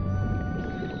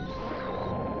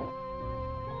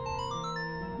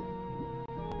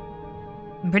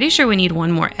 I'm pretty sure we need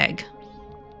 1 more egg.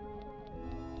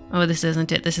 Oh, this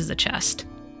isn't it. This is a chest.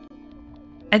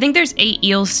 I think there's 8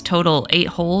 eels total. 8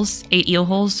 holes. 8 eel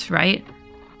holes, right?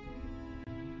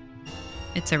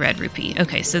 It's a red rupee.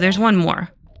 Okay, so there's 1 more.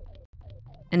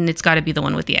 And it's got to be the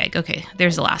one with the egg. Okay,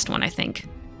 there's the last one, I think.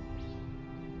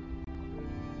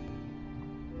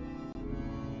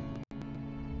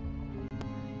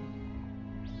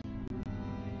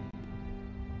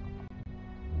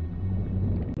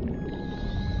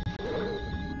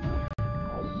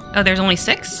 Oh, there's only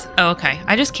 6? Oh, okay.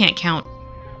 I just can't count.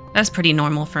 That's pretty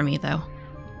normal for me, though.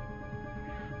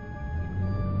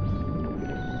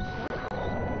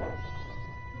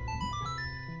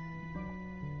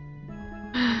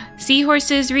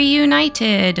 Seahorses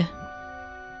reunited!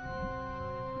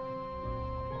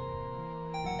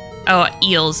 Oh,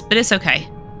 eels, but it's okay.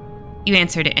 You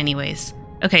answered it anyways.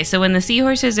 Okay, so when the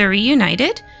seahorses are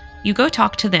reunited, you go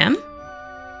talk to them.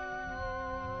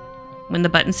 When the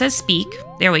button says speak,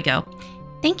 there we go.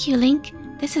 Thank you, Link.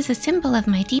 This is a symbol of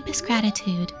my deepest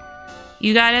gratitude.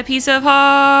 You got a piece of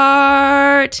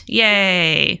heart!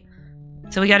 Yay!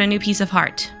 So we got a new piece of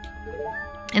heart.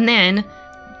 And then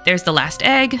there's the last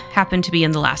egg, happened to be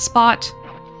in the last spot.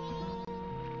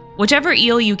 Whichever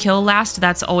eel you kill last,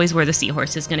 that's always where the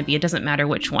seahorse is going to be. It doesn't matter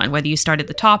which one, whether you start at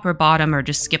the top or bottom or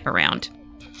just skip around.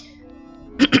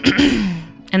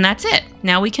 And that's it.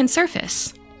 Now we can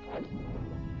surface.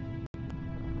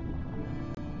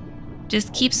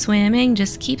 Just keep swimming,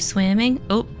 just keep swimming.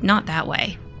 Oh, not that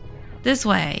way. This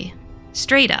way.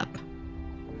 Straight up.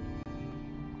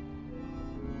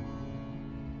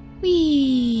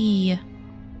 Whee!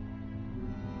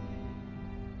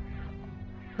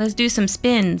 Let's do some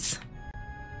spins.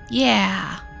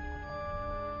 Yeah.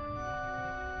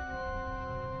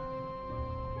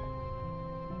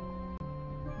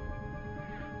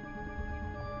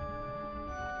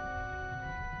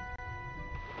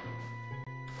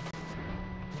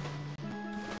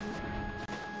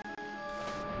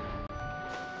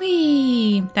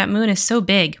 Whee! That moon is so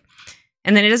big.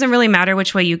 And then it doesn't really matter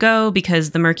which way you go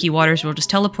because the murky waters will just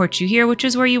teleport you here, which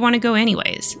is where you want to go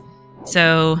anyways.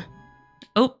 So,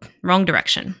 oh, wrong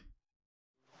direction.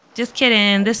 Just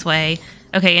kidding, this way.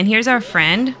 Okay, and here's our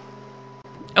friend.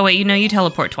 Oh wait, you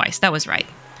teleport twice. That was right.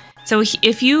 So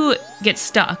if you get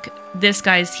stuck, this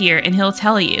guy's here and he'll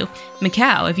tell you,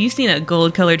 Macau, have you seen a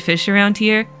gold-colored fish around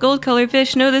here? Gold-colored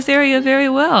fish know this area very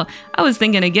well. I was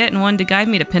thinking of getting one to guide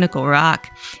me to Pinnacle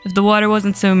Rock. If the water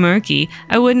wasn't so murky,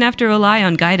 I wouldn't have to rely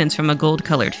on guidance from a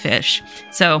gold-colored fish.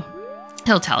 So,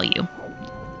 he'll tell you.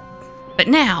 But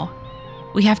now,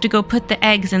 we have to go put the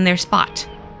eggs in their spot.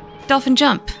 Dolphin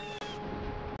jump.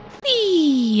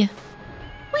 Whee!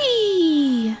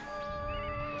 Whee!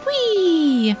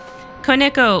 Whee!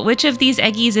 Koneko, which of these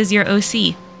eggies is your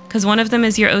OC? Because one of them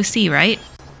is your OC, right?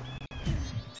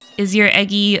 Is your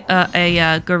eggie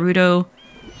a Gerudo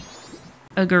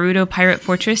Pirate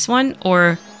Fortress one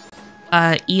or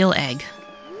a eel egg?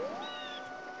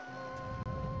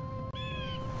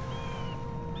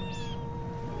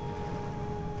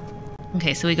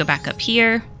 Okay, so we go back up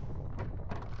here.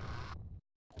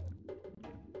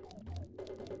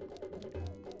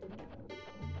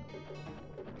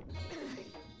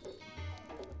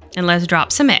 And let's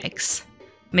drop some eggs.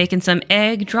 Making some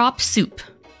egg drop soup.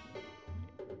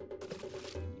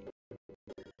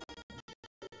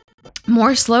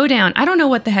 More slowdown. I don't know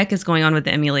what the heck is going on with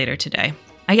the emulator today.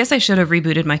 I guess I should have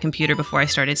rebooted my computer before I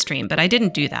started stream, but I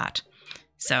didn't do that.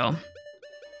 So,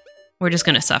 we're just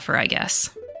gonna suffer, I guess.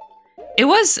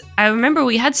 I remember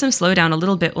we had some slowdown a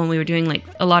little bit when we were doing like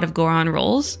a lot of Goron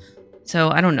rolls. So,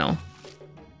 I don't know.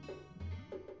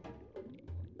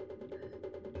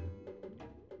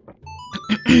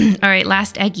 All right,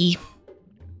 last eggie.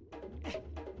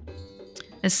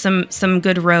 Is some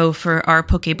good row for our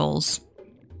Pokeballs.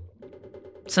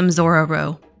 Some Zora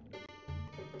row.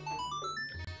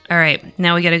 All right,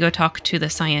 now we gotta go talk to the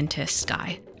scientist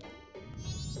guy.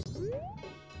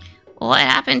 What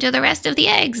happened to the rest of the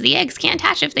eggs? The eggs can't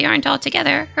hatch if they aren't all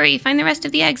together. Hurry, find the rest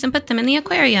of the eggs and put them in the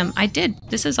aquarium. I did.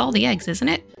 This is all the eggs, isn't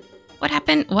it? What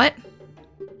happened? What?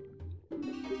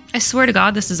 I swear to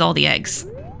God, this is all the eggs.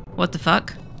 What the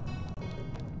fuck?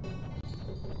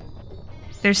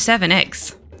 There's 7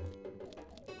 eggs.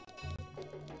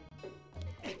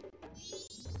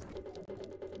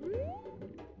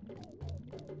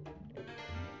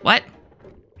 What?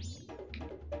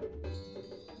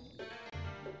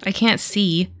 I can't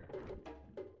see.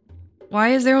 Why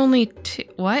is there only 2?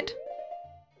 What?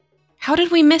 How did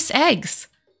we miss eggs?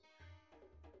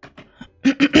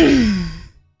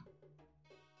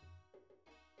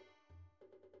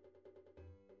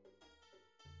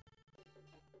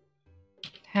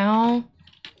 How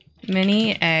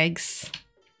many eggs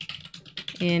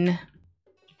in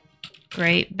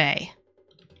Great Bay?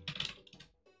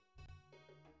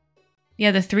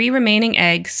 Yeah, the 3 remaining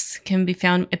eggs can be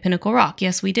found at Pinnacle Rock.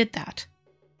 Yes, we did that.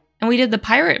 And we did the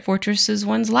Pirate Fortresses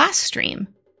ones last stream.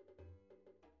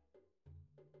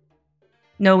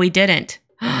 No, we didn't.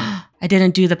 I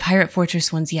didn't do the Pirate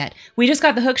Fortress ones yet. We just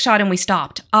got the hook shot and we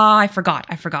stopped. Ah, I forgot.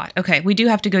 Okay, we do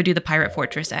have to go do the Pirate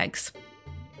Fortress eggs.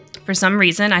 For some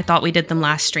reason, I thought we did them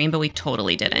last stream, but we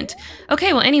totally didn't.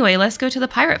 Okay, well, anyway, let's go to the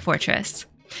Pirate Fortress.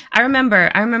 I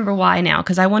remember why now,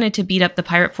 because I wanted to beat up the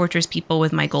Pirate Fortress people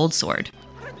with my gold sword.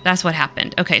 That's what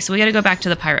happened. Okay, so we gotta go back to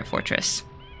the Pirate Fortress.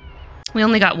 We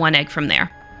only got 1 egg from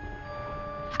there.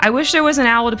 I wish there was an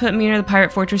owl to put me near the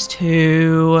Pirate Fortress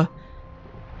too.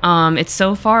 It's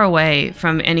so far away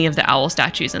from any of the owl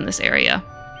statues in this area.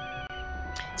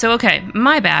 So, okay,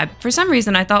 my bad. For some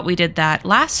reason, I thought we did that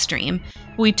last stream.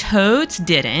 We totes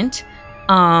didn't.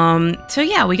 So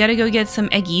yeah, we gotta go get some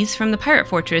eggies from the pirate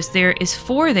fortress. There is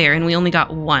 4 there, and we only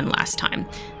got 1 last time.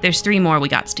 There's 3 more we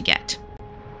got to get.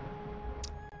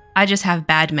 I just have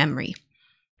bad memory.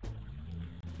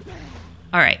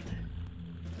 All right.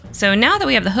 So now that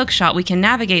we have the hook shot, we can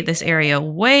navigate this area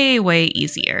way, way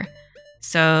easier.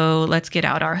 So let's get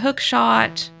out our hook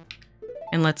shot,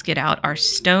 and let's get out our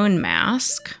stone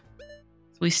mask.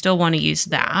 We still want to use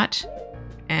that.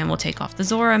 And we'll take off the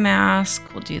Zora mask.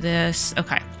 We'll do this.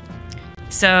 Okay.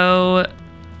 So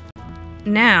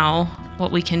now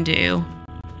what we can do...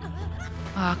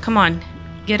 come on.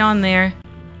 Get on there.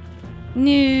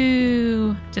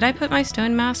 No. Did I put my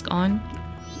stone mask on?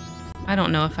 I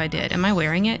don't know if I did. Am I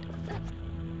wearing it?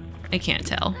 I can't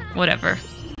tell. Whatever.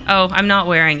 Oh, I'm not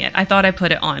wearing it. I thought I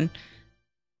put it on.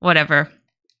 Whatever.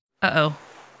 Uh-oh.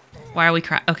 Why are we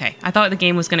okay, I thought the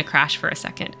game was going to crash for a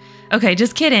second. Okay,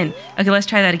 just kidding. Okay, let's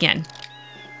try that again.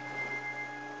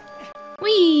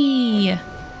 Whee!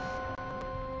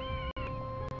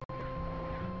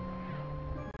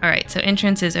 Alright, so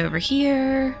entrance is over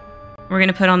here. We're going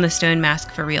to put on the stone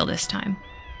mask for real this time.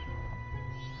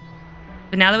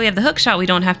 But now that we have the hook shot, we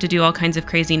don't have to do all kinds of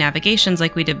crazy navigations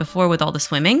like we did before with all the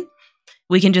swimming.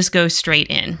 We can just go straight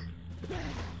in.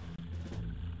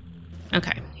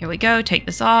 Okay, here we go. Take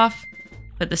this off.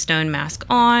 Put the stone mask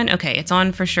on. Okay, it's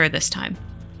on for sure this time.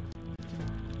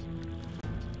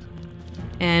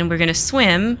 And we're going to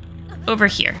swim over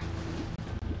here.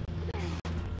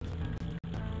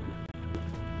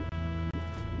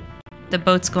 The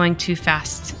boat's going too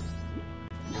fast.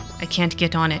 I can't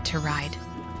get on it to ride.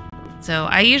 So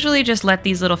I usually just let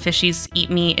these little fishies eat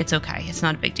me. It's okay. It's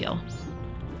not a big deal.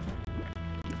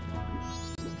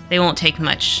 They won't take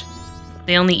much.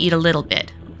 They only eat a little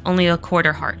bit. Only a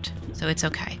quarter heart. So it's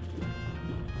okay.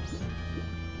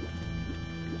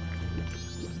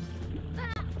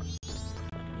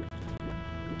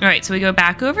 Alright, so we go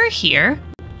back over here,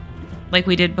 like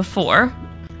we did before.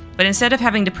 But instead of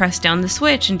having to press down the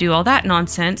switch and do all that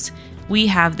nonsense, we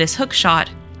have this hook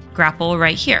shot grapple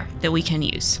right here that we can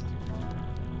use.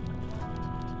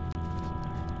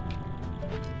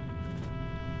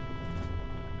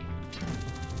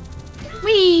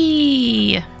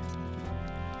 Whee!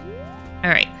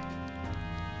 Alright.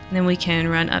 And then we can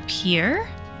run up here.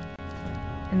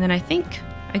 And then I think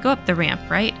I go up the ramp,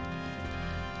 right?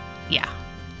 Yeah.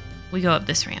 We go up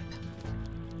this ramp.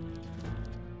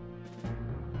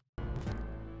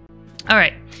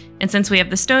 Alright. And since we have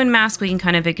the stone mask, we can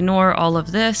kind of ignore all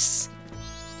of this.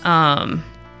 And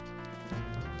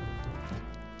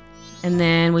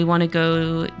then we want to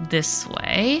go this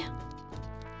way.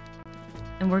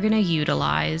 And we're going to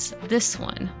utilize this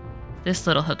one. This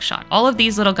little hook shot. All of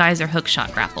these little guys are hook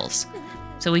shot grapples.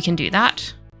 So we can do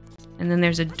that. And then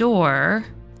there's a door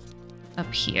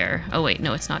up here. Oh wait,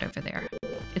 no, it's not over there.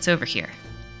 It's over here.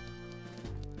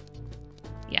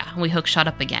 Yeah, we hook shot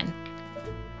up again.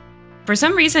 For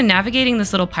some reason, navigating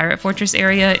this little pirate fortress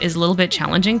area is a little bit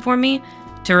challenging for me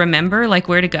to remember, like,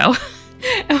 where to go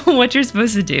and what you're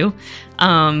supposed to do.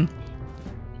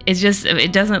 It's just,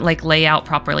 it doesn't, like, lay out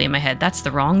properly in my head. That's the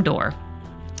wrong door.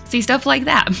 See, stuff like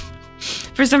that.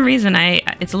 For some reason,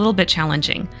 it's a little bit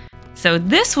challenging. So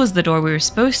this was the door we were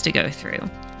supposed to go through,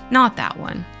 not that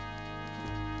one.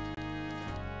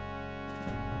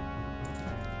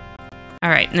 All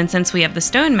right, and then since we have the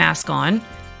stone mask on,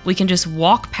 we can just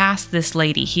walk past this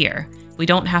lady here. We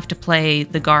don't have to play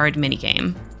the guard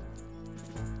minigame.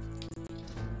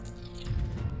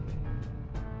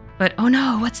 But, oh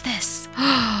no, what's this?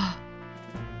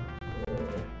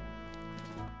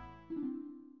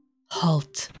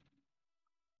 Halt.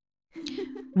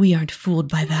 We aren't fooled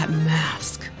by that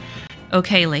mask.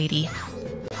 Okay, lady.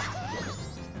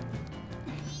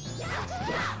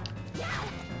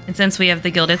 And since we have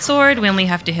the gilded sword, we only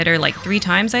have to hit her like 3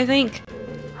 times, I think.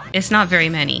 It's not very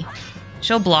many.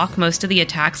 She'll block most of the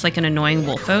attacks like an annoying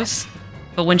Wolfos,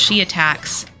 but when she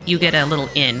attacks, you get a little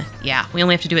in. Yeah, we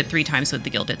only have to do it 3 times with the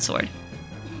gilded sword.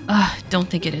 Ugh, don't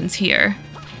think it ends here.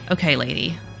 Okay,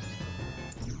 lady.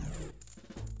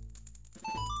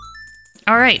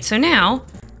 Alright, so now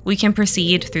we can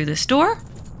proceed through this door,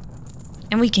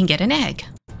 and we can get an egg.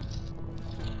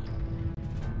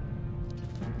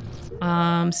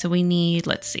 So we need,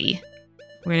 let's see.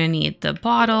 We're gonna need the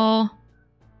bottle.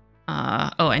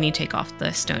 Oh, I need to take off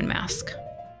the stone mask,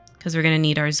 because we're gonna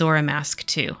need our Zora mask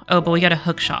too. Oh, but we got a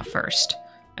hook shot first.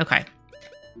 Okay,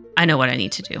 I know what I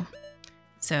need to do.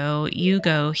 So you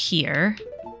go here,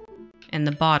 and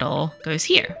the bottle goes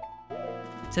here.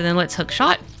 So then let's hook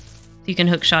shot. You can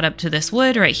hook shot up to this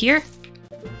wood right here.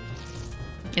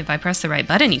 If I press the right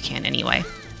button, you can anyway.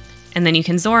 And then you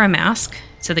can Zora mask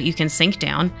so that you can sink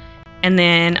down. And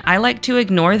then I like to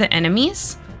ignore the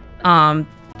enemies.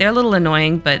 They're a little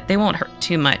annoying, but they won't hurt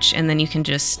too much. And then you can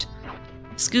just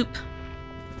scoop,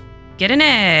 get an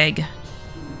egg.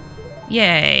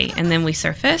 Yay. And then we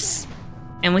surface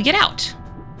and we get out.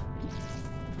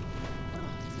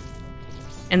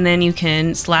 And then you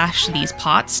can slash these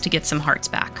pots to get some hearts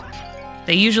back.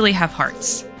 They usually have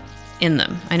hearts in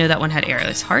them. I know that one had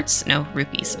arrows. Hearts? No,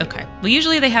 rupees. Okay. Well,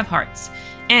 usually they have hearts.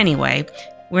 Anyway,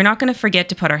 we're not going to forget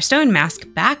to put our stone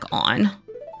mask back on.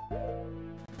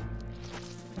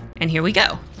 And here we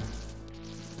go.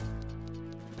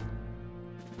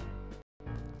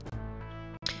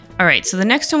 All right, so the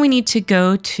next one we need to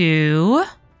go to...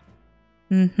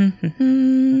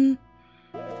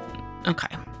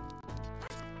 Okay.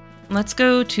 Let's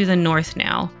go to the north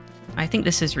now. I think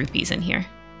this is rupees in here.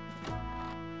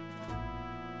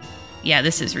 Yeah,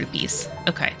 this is rupees.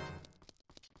 Okay.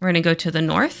 We're going to go to the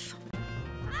north.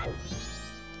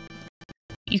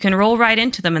 You can roll right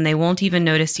into them and they won't even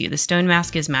notice you. The stone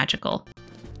mask is magical.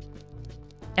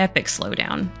 Epic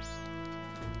slowdown.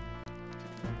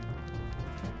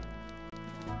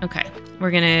 Okay,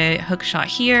 we're going to hook shot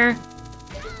here.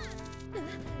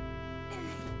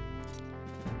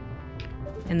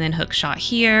 And then hook shot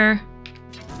here.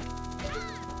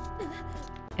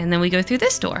 And then we go through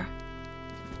this door.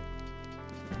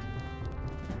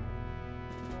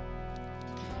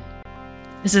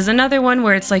 This is another one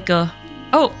where it's like a...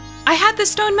 Oh, I had the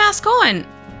stone mask on!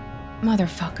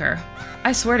 Motherfucker.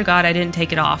 I swear to God I didn't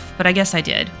take it off, but I guess I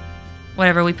did.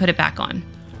 Whatever, we put it back on.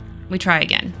 We try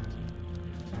again.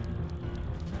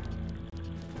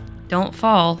 Don't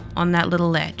fall on that little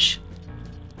ledge.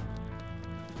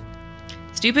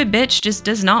 Stupid bitch just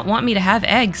does not want me to have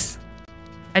eggs.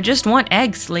 I just want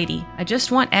eggs, lady. I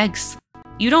just want eggs.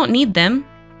 You don't need them.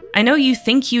 I know you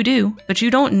think you do, but you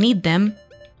don't need them.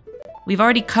 We've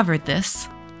already covered this.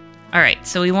 All right,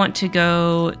 so we want to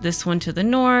go this one to the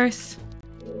north.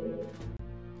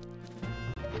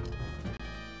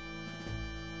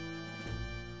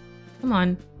 Come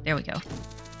on. There we go.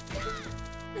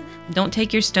 Don't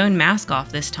take your stone mask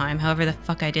off this time, however the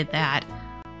fuck I did that.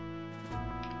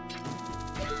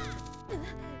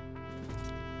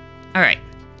 All right,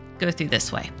 go through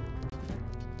this way.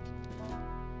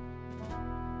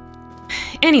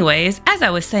 Anyways, as I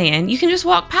was saying, you can just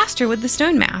walk past her with the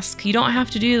stone mask. You don't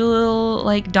have to do the little,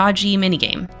 like, dodgy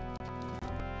minigame.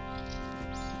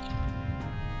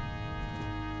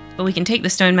 But we can take the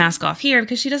stone mask off here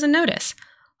because she doesn't notice.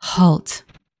 Halt.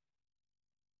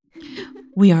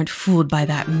 We aren't fooled by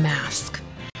that mask.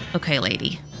 Okay,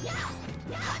 lady.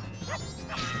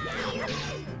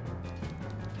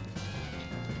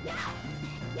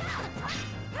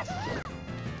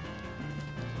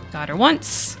 Got her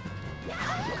once.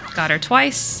 Got her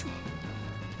twice.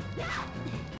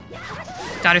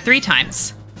 Got her 3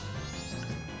 times.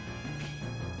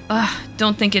 Ugh,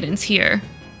 don't think it ends here.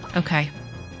 Okay.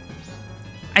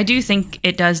 I do think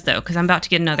it does, though, because I'm about to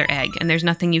get another egg, and there's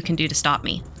nothing you can do to stop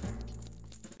me.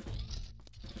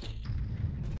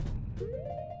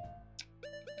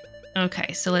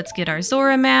 Okay, so let's get our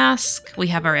Zora mask. We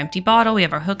have our empty bottle. We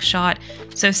have our hook shot.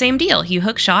 So same deal. You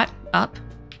hook shot up.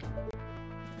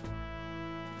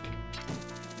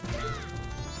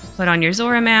 Put on your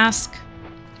Zora mask.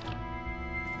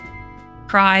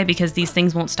 Cry because these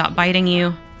things won't stop biting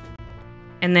you.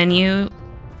 And then you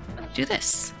do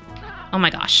this. Oh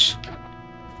my gosh.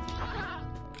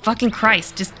 Fucking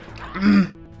Christ.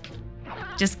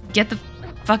 Just get the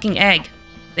fucking egg.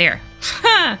 There.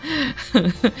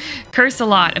 Curse a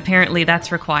lot. Apparently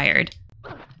that's required.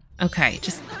 Okay,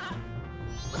 just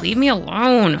leave me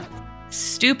alone.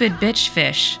 Stupid bitch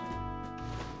fish.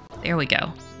 There we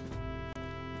go.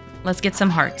 Let's get some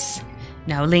hearts.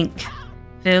 Now, Link,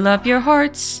 fill up your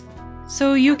hearts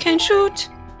so you can shoot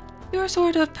your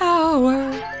sword of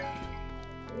power.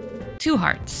 2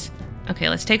 hearts. Okay,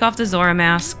 let's take off the Zora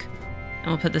mask and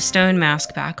we'll put the stone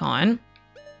mask back on.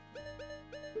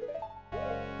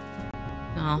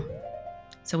 Oh,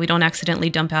 so we don't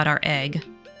accidentally dump out our egg.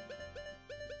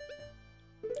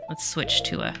 Let's switch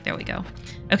to a... There we go.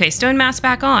 Okay, stone mask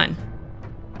back on.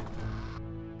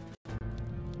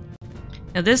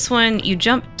 Now this one, you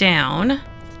jump down,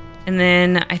 and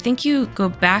then I think you go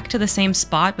back to the same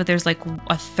spot, but there's like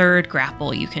a 3rd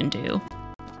grapple you can do.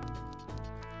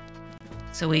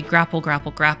 So we grapple,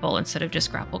 grapple, grapple instead of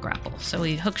just grapple, grapple. So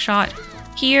we hook shot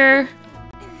here.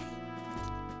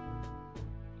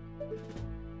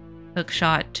 Hook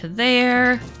shot to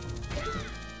there.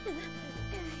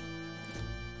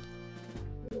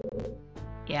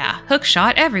 Yeah, hook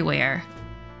shot everywhere.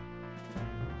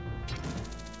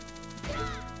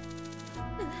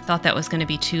 Thought that was going to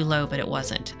be too low, but it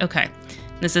wasn't. Okay.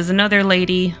 This is another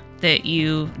lady that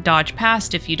you dodge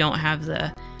past if you don't have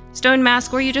the stone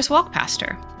mask, or you just walk past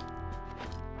her.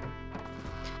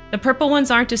 The purple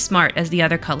ones aren't as smart as the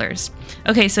other colors.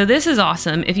 Okay, so this is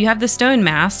awesome. If you have the stone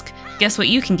mask, guess what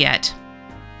you can get?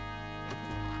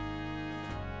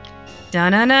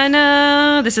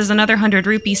 Da-na-na-na! This is another 100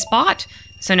 rupee spot.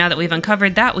 So now that we've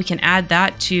uncovered that, we can add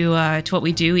that to what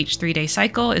we do each 3-day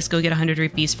cycle, is go get 100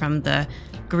 rupees from the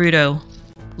Gerudo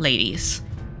ladies.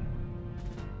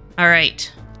 All right.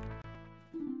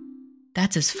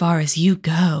 That's as far as you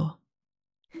go.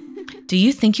 Do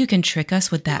you think you can trick us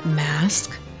with that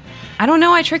mask? I don't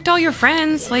know, I tricked all your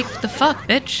friends. Like, the fuck,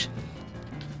 bitch?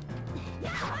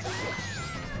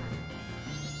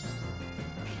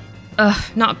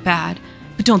 Ugh, not bad.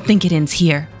 But don't think it ends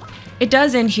here. It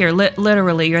does end here,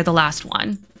 literally, you're the last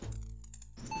one.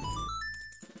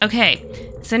 Okay,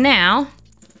 so now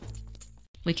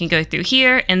we can go through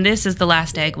here, and this is the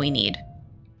last egg we need.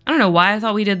 I don't know why I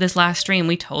thought we did this last stream.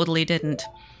 We totally didn't.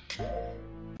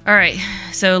 All right,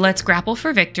 so let's grapple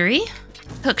for victory.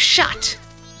 Hook shot.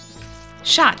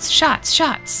 Shots, shots,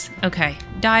 shots. Okay,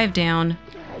 dive down.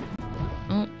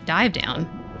 Oh, dive down.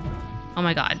 Oh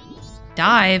my god.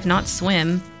 Dive, not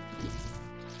swim.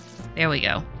 There we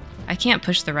go. I can't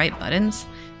push the right buttons.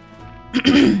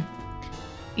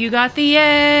 You got the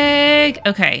egg.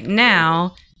 Okay,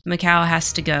 now Macau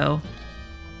has to go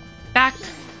back.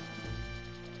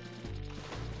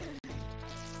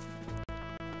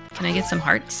 Can I get some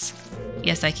hearts?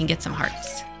 Yes, I can get some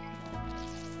hearts.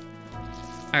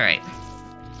 All right.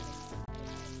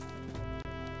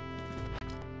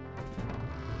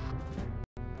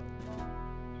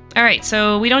 All right,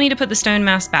 so we don't need to put the stone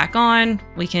mask back on.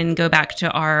 We can go back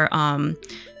to our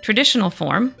traditional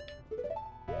form.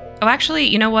 Oh, actually,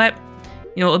 you know what?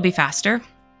 You know what would be faster?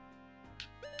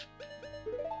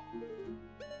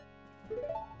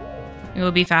 It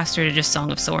would be faster to just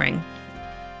Song of Soaring.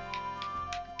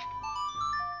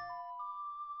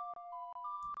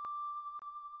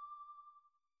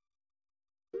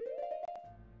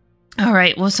 All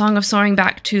right, we'll Song of Soaring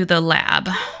back to the lab.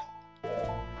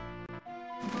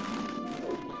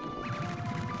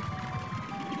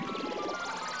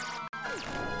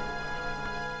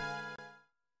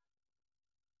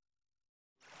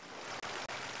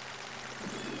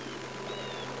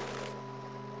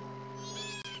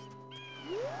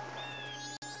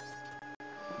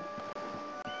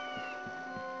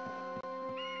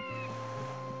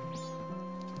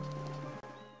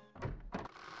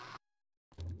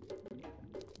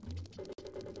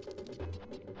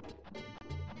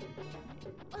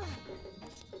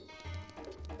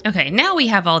 Okay, now we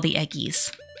have all the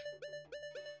eggies.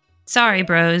 Sorry,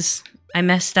 bros. I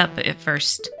messed up at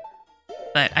first.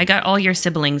 But I got all your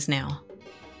siblings now.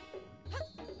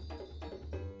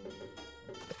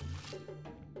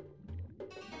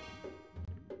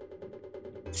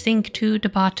 Sink to the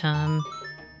bottom.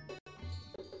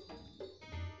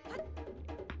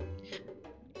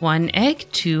 1 egg,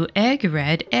 2 egg,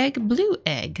 red egg, blue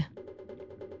egg.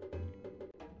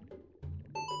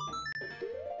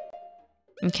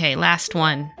 Okay, last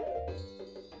one.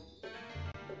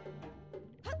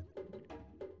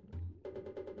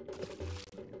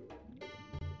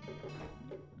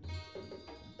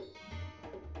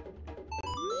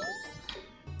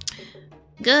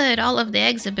 Good, all of the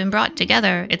eggs have been brought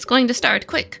together. It's going to start.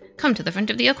 Quick, come to the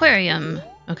front of the aquarium.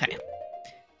 Okay.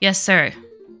 Yes, sir.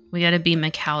 We gotta be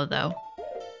Macau, though.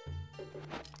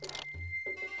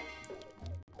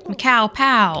 Macau,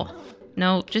 pow!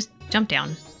 No, just jump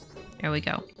down. There we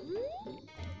go.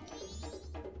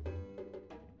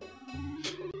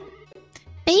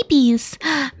 Babies!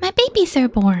 My babies are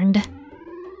born.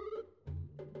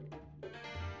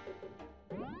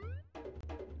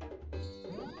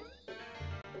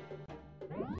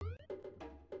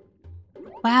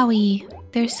 Wowie,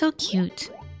 they're so cute.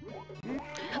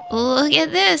 Look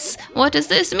at this! What does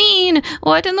this mean?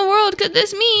 What in the world could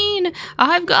this mean?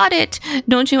 I've got it!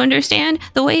 Don't you understand?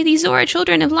 The way these Zora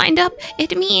children have lined up,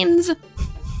 it means...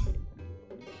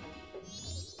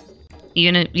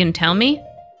 You gonna tell me?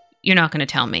 You're not gonna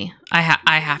tell me. I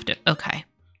have to. Okay.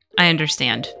 I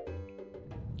understand.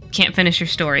 Can't finish your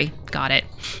story. Got it.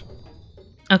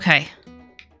 Okay.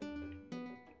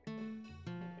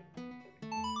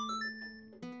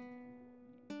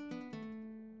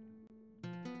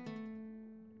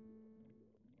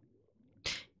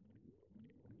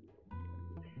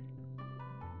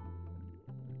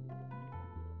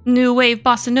 New Wave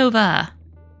Bossa Nova.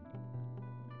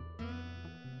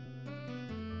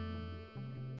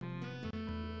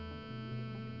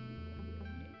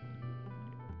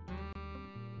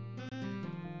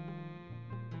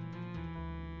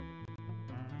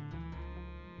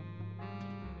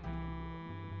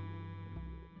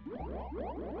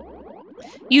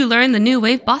 You learn the new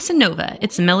wave bossa nova.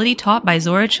 It's a melody taught by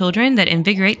Zora children that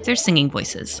invigorates their singing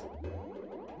voices.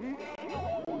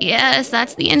 Yes,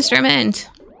 that's the instrument.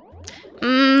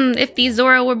 If these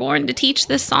Zora were born to teach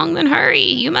this song, then hurry.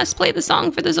 You must play the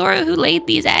song for the Zora who laid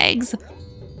these eggs.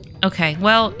 Okay,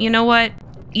 well, you know what?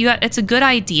 It's a good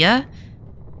idea.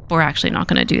 We're actually not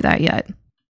going to do that yet.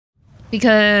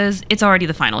 Because it's already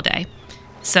the final day.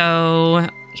 So,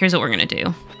 here's what we're going to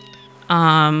do.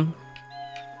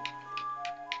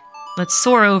 Let's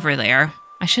soar over there.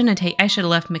 I should have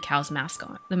left Macau's mask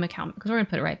on. Because we're going to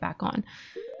put it right back on.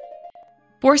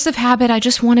 Force of habit, I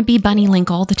just want to be Bunny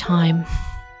Link all the time.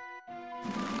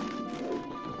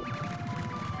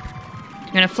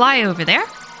 I'm going to fly over there.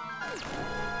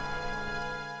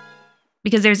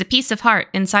 Because there's a piece of heart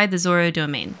inside the Zora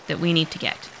domain that we need to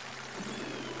get.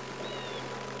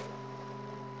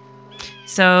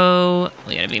 So,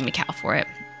 we gotta be Macau for it.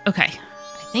 Okay,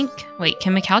 I think... Wait,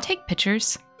 can Macau take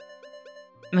pictures?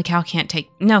 Macau can't take...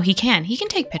 No, he can. He can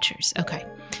take pictures. Okay.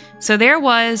 So there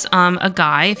was a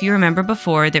guy, if you remember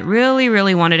before, that really,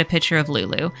 really wanted a picture of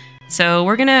Lulu. So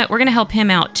we're gonna help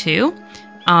him out too.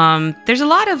 There's a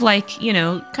lot of like, you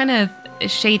know, kind of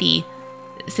shady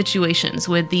situations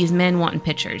with these men wanting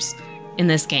pictures in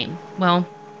this game. Well,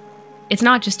 it's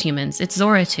not just humans, it's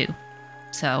Zora too.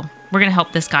 So we're gonna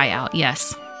help this guy out,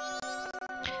 yes.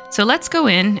 So let's go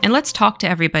in and let's talk to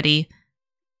everybody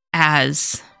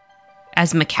as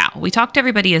Macau. We talked to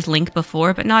everybody as Link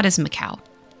before, but not as Macau.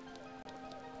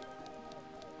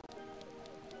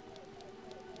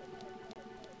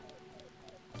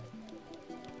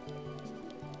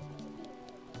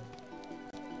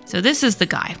 So this is the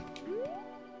guy.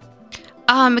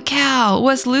 Macau,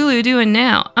 what's Lulu doing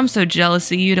now? I'm so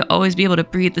jealous of you to always be able to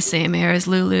breathe the same air as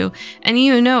Lulu. And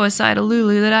you know a side of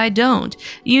Lulu that I don't.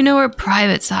 You know her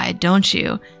private side, don't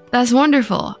you? That's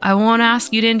wonderful. I won't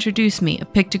ask you to introduce me. A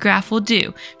pictograph will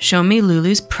do. Show me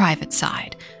Lulu's private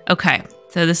side. Okay,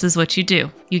 so this is what you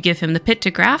do. You give him the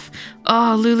pictograph.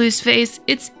 Oh, Lulu's face,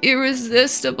 it's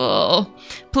irresistible.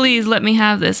 Please let me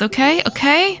have this, okay?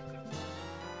 Okay?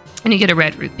 And you get a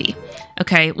red rupee.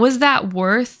 Okay, was that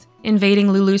worth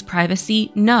invading Lulu's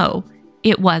privacy? No,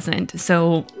 it wasn't.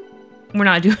 So we're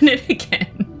not doing it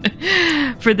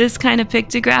again. For this kind of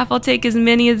pictograph, I'll take as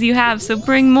many as you have, so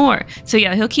bring more. So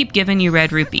yeah, he'll keep giving you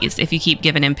red rupees if you keep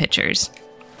giving him pictures.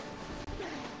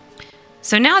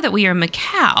 So now that we are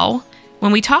Macau,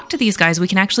 when we talk to these guys, we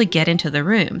can actually get into the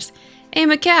rooms. Hey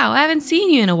Macau, I haven't seen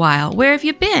you in a while. Where have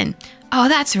you been? Oh,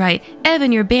 that's right.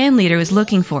 Evan, your band leader, was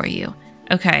looking for you.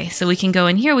 Okay, so we can go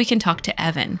in here, we can talk to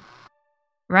Evan.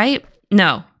 Right?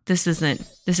 No, this isn't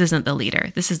the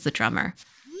leader. This is the drummer.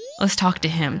 Let's talk to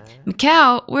him.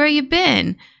 Macau, where have you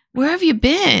been? Where have you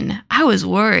been? I was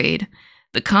worried.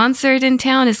 The concert in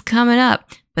town is coming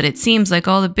up, but it seems like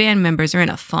all the band members are in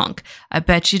a funk. I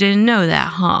bet you didn't know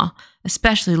that, huh?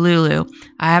 Especially Lulu.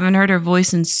 I haven't heard her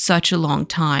voice in such a long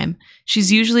time.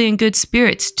 She's usually in good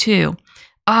spirits, too.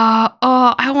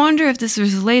 I wonder if this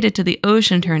was related to the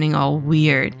ocean turning all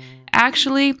weird.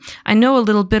 Actually, I know a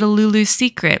little bit of Lulu's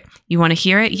secret. You want to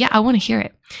hear it? Yeah, I want to hear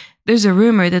it. There's a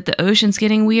rumor that the ocean's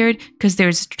getting weird because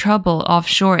there's trouble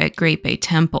offshore at Great Bay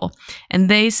Temple. And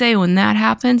they say when that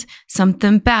happens,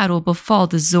 something bad will befall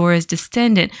the Zora's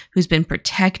descendant who's been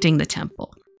protecting the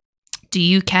temple. Do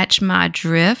you catch my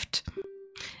drift?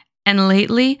 And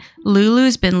lately,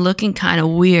 Lulu's been looking kind of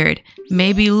weird.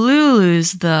 Maybe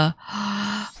Lulu's the...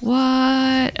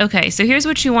 What? Okay, so here's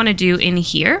what you want to do in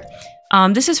here.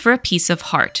 This is for a piece of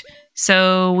heart.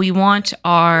 So we want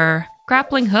our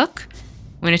grappling hook.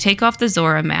 We're going to take off the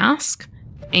Zora mask.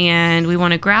 And we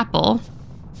want to grapple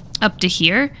up to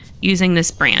here using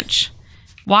this branch.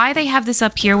 Why they have this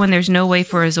up here when there's no way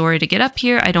for a Zora to get up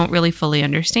here, I don't really fully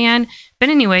understand. But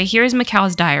anyway, here's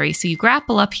Macau's diary. So you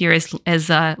grapple up here as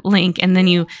Link, and then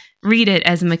you read it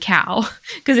as Macau.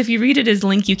 Because if you read it as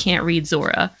Link, you can't read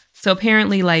Zora. So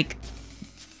apparently, like,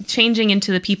 changing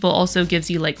into the people also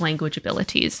gives you, like, language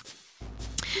abilities.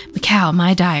 Macau,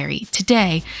 my diary.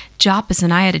 Today, Joppas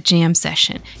and I had a jam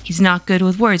session. He's not good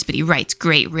with words, but he writes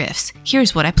great riffs.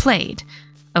 Here's what I played.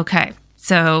 Okay,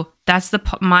 so that's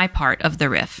my part of the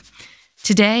riff.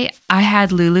 Today, I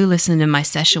had Lulu listen to my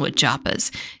session with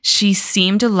Joppas. She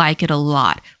seemed to like it a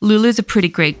lot. Lulu's a pretty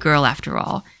great girl after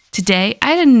all. Today,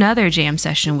 I had another jam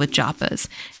session with Joppas.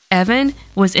 Evan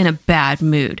was in a bad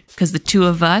mood because the two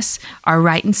of us are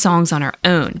writing songs on our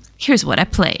own. Here's what I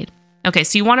played. Okay,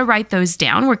 so you want to write those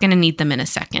down. We're going to need them in a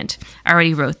second. I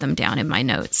already wrote them down in my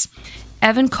notes.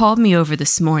 Evan called me over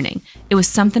this morning. It was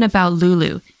something about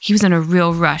Lulu. He was in a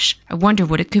real rush. I wonder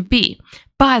what it could be.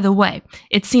 By the way,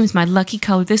 it seems my lucky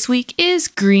color this week is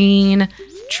green.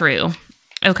 true.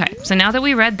 Okay, so now that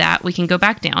we read that, we can go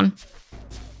back down.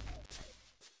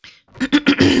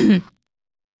 And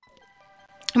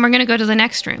we're going to go to the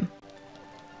next room.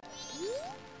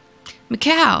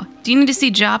 Macau, do you need to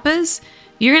see Joppas?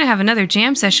 You're going to have another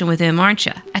jam session with him, aren't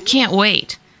you? I can't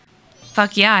wait.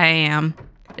 Fuck yeah, I am.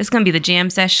 It's going to be the jam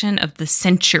session of the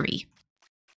century.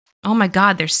 Oh my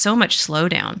god, there's so much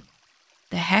slowdown.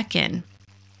 The heckin'.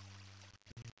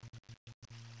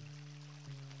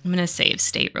 I'm going to save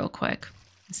state real quick.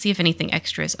 See if anything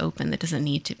extra is open that doesn't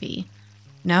need to be.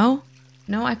 No?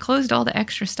 No, I closed all the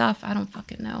extra stuff. I don't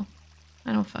fucking know.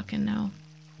 I don't fucking know.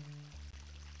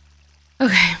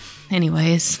 Okay,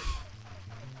 anyways.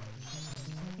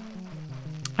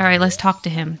 Alright, let's talk to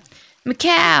him.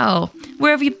 Macau,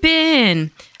 where have you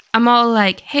been? I'm all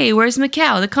like, hey, where's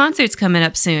Macau? The concert's coming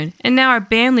up soon. And now our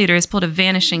band leader has pulled a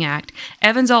vanishing act.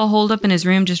 Evan's all holed up in his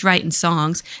room just writing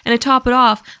songs. And to top it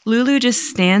off, Lulu just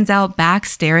stands out back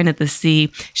staring at the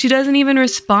sea. She doesn't even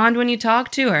respond when you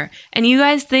talk to her. And you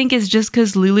guys think it's just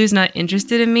because Lulu's not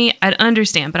interested in me? I'd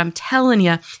understand, but I'm telling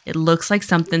you, it looks like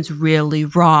something's really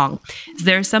wrong. Is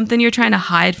there something you're trying to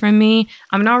hide from me?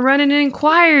 I'm not running an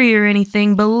inquiry or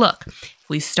anything, but look.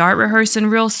 We start rehearsing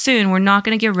real soon, we're not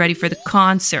going to get ready for the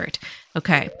concert.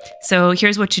 Okay, so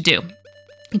here's what you do.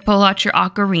 You pull out your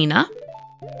ocarina.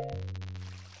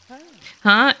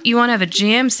 Huh? You want to have a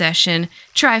jam session?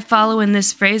 Try following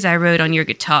this phrase I wrote on your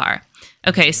guitar.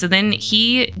 Okay, so then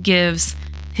he gives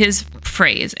his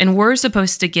phrase, and we're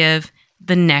supposed to give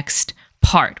the next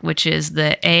part, which is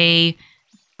the A,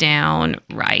 down,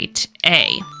 right,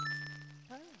 A.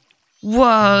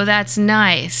 Whoa, that's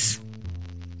nice.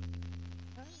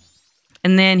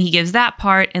 And then he gives that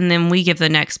part, and then we give the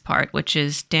next part, which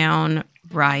is down,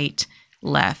 right,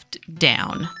 left,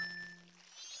 down.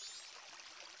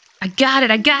 I got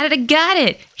it, I got it, I got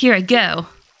it! Here I go.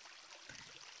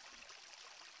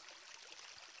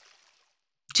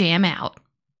 Jam out.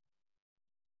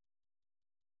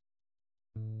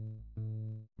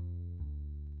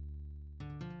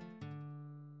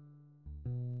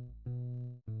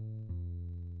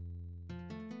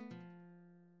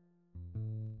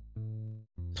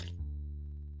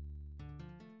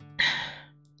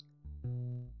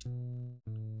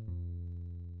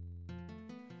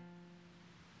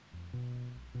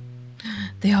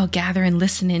 They all gather and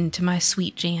listen in to my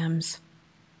sweet jams.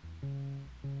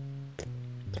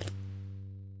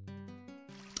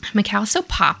 Macau's so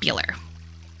popular.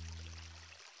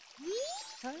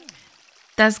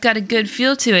 That's got a good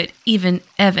feel to it. Even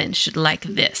Evan should like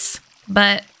this.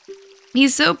 But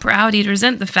he's so proud he'd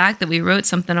resent the fact that we wrote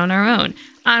something on our own.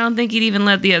 I don't think he'd even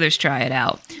let the others try it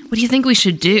out. What do you think we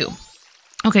should do?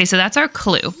 Okay, so that's our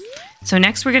clue. So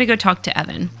next we're going to go talk to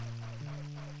Evan.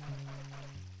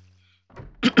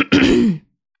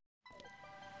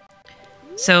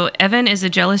 So Evan is a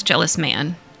jealous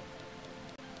man.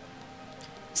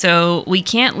 So we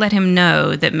can't let him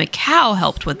know that Macau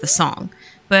helped with the song.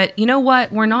 But you know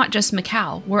what? We're not just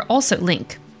Macau. We're also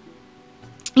Link.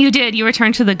 You did. You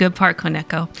returned to the good part,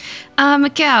 Koneko.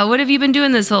 Macau, what have you been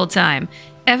doing this whole time?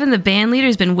 Evan, the band leader,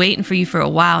 has been waiting for you for a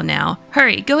while now.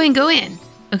 Hurry, go in, go in.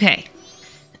 Okay.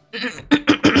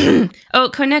 Oh,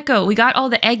 Koneko, we got all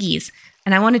the eggies.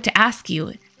 And I wanted to ask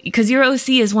you, because your OC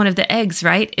is one of the eggs,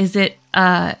 right? Is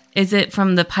it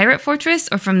from the pirate fortress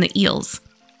or from the eels?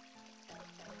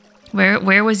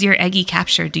 Where was your eggie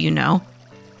captured, do you know?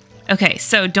 Okay,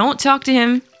 so don't talk to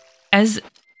him as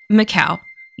Macau.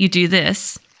 You do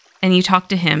this, and you talk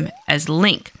to him as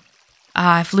Link.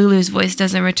 If Lulu's voice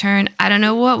doesn't return, I don't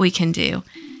know what we can do.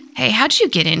 Hey, how'd you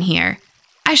get in here?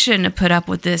 I shouldn't have put up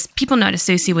with this. People not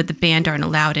associated with the band aren't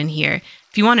allowed in here.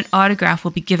 If you want an autograph,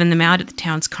 we'll be giving them out at the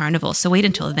town's carnival, so wait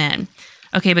until then.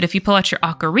 Okay, but if you pull out your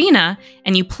ocarina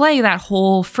and you play that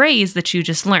whole phrase that you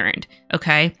just learned,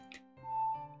 okay?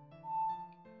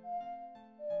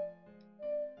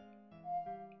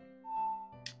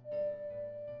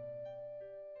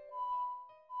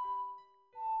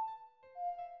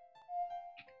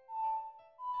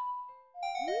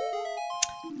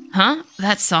 Huh?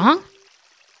 That song?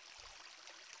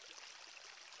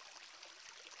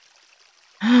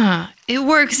 Huh. It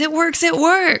works, it works, it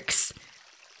works!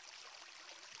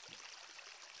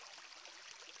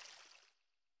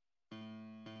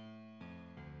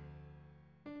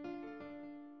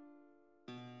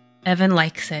 Evan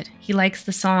likes it. He likes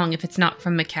the song if it's not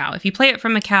from Macau. If you play it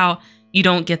from Macau, you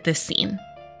don't get this scene.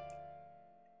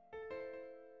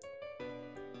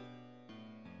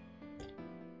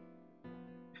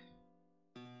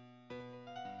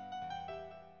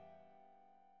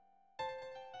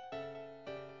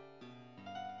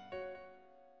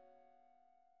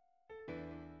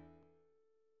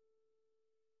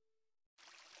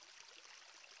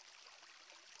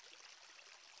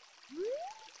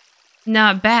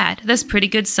 Not bad. That's a pretty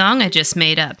good song I just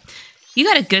made up. You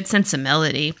got a good sense of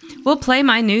melody. We'll play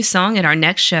my new song at our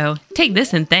next show. Take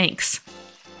this and thanks.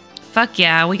 Fuck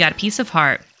yeah, we got a piece of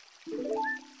heart.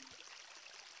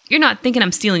 You're not thinking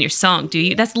I'm stealing your song, do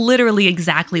you? That's literally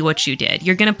exactly what you did.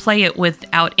 You're gonna play it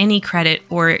without any credit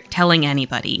or telling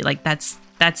anybody. Like, that's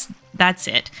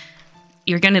it.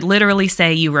 You're gonna literally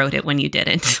say you wrote it when you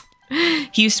didn't.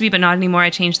 He used to be, but not anymore. I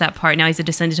changed that part. Now he's a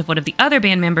descendant of one of the other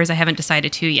band members. I haven't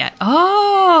decided to yet.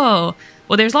 Oh!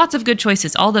 Well, there's lots of good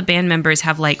choices. All the band members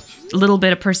have, like, a little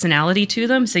bit of personality to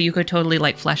them, so you could totally,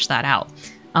 like, flesh that out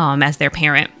as their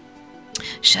parent.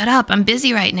 Shut up. I'm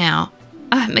busy right now.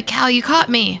 Mikal, you caught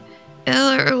me.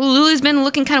 Lulu's been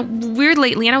looking kind of weird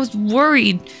lately, and I was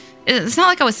worried. It's not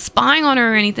like I was spying on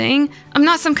her or anything. I'm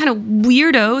not some kind of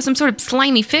weirdo, some sort of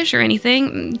slimy fish or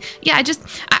anything. Yeah,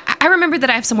 I remember that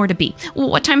I have somewhere to be.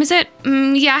 What time is it?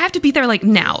 Yeah, I have to be there, like,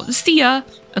 now. See ya.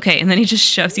 Okay, and then he just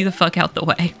shoves you the fuck out the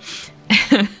way.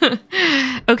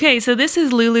 Okay, so this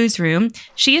is Lulu's room.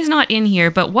 She is not in here,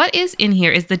 but what is in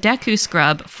here is the Deku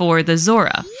scrub for the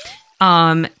Zora.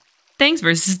 Thanks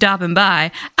for stopping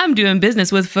by. I'm doing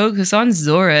business with Focus on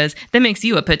Zoras. That makes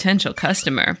you a potential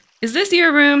customer. Is this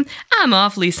your room? I'm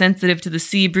awfully sensitive to the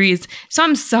sea breeze, so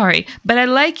I'm sorry, but I'd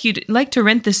like to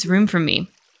rent this room from me.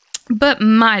 But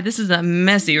my, this is a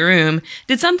messy room.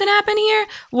 Did something happen here?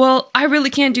 Well, I really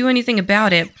can't do anything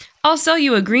about it. I'll sell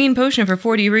you a green potion for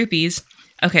 40 rupees.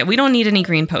 Okay, we don't need any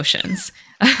green potions.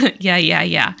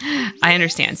 Yeah. I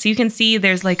understand. So you can see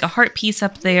there's like a heart piece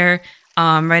up there,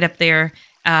 right up there.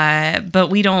 But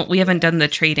we haven't done the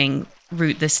trading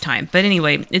route this time. But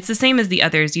anyway, it's the same as the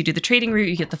others. You do the trading route,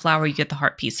 you get the flower, you get the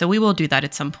heart piece. So we will do that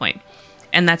at some point.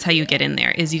 And that's how you get in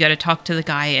there, is you got to talk to the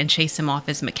guy and chase him off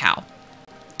as Mikal.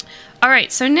 All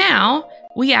right, so now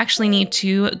we actually need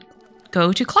to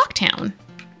go to Clocktown.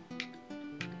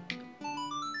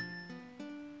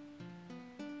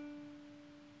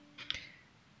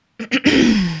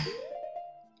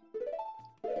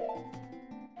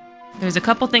 There's a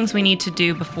couple things we need to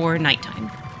do before nighttime.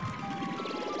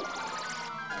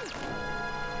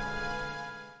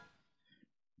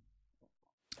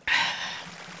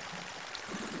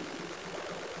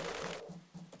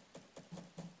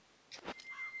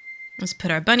 Let's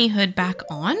put our bunny hood back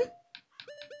on.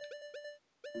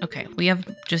 Okay, we have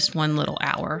just 1 little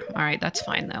hour. All right, that's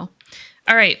fine though.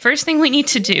 All right, first thing we need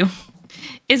to do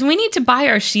is we need to buy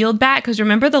our shield back, because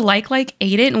remember the like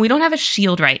ate it and we don't have a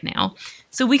shield right now.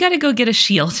 So we got to go get a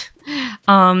shield.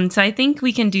 So I think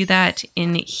we can do that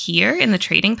in here in the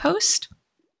trading post.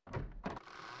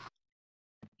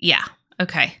 Yeah,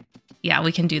 okay. Yeah,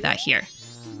 we can do that here.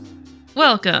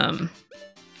 Welcome.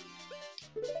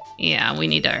 Yeah, we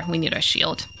need our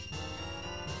shield.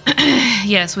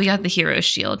 Yes, we got the hero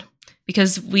shield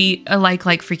because we like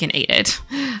freaking ate it.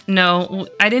 No,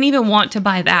 I didn't even want to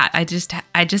buy that. I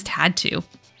just had to.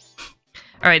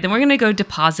 All right, then we're gonna go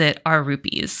deposit our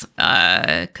rupees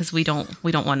because we don't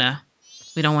want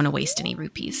to waste any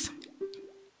rupees.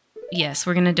 Yes,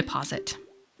 we're gonna deposit.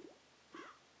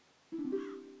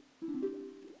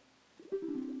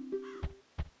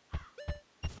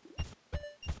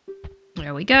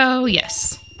 There we go.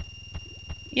 Yes.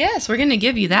 Yes, we're going to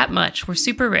give you that much. We're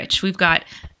super rich. We've got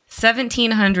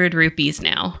 1,700 rupees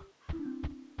now.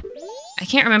 I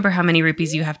can't remember how many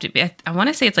rupees you have to be. I want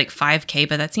to say it's like 5K,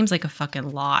 but that seems like a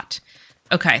fucking lot.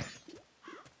 Okay.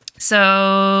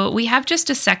 So we have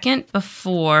just a second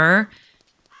before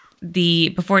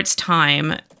it's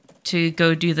time to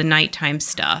go do the nighttime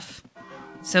stuff.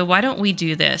 So why don't we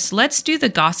do this? Let's do the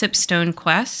Gossip Stone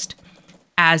quest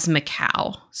as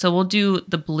Mikal. So we'll do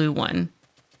the blue one.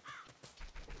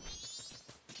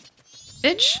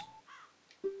 Bitch.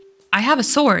 I have a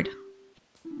sword.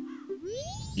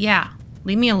 Yeah.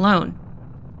 Leave me alone.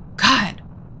 God.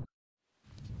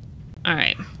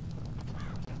 Alright.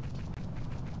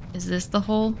 Is this the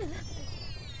hole?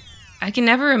 I can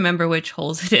never remember which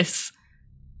holes it is.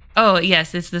 Oh,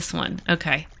 yes, it's this one.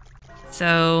 Okay.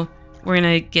 So we're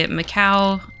gonna get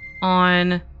Mikal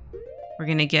on. We're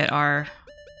gonna get our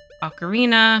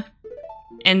ocarina.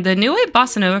 And the New Wave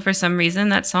Bossa Nova, for some reason,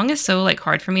 that song is so like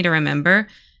hard for me to remember.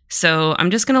 So I'm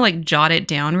just gonna like jot it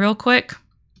down real quick.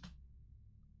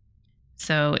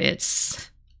 So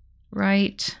it's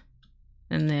right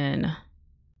and then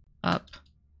up.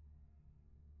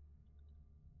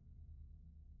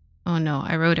 Oh no,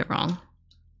 I wrote it wrong.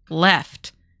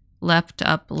 Left. Left,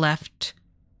 up, left,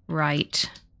 right.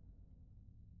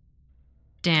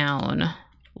 Down,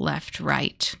 left,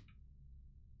 right.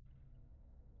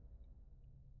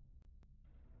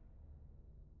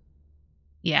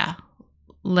 Yeah.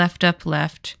 Left, up,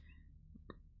 left.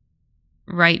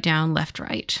 Right, down, left,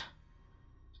 right.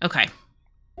 Okay.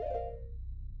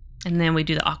 And then we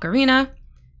do the ocarina.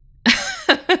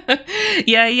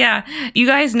 Yeah. You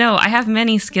guys know I have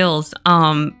many skills.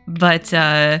 But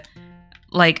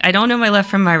like I don't know my left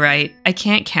from my right. I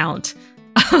can't count.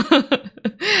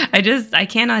 I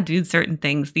cannot do certain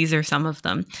things. These are some of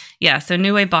them. Yeah, so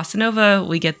New Wave Bossa Nova,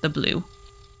 we get the blue.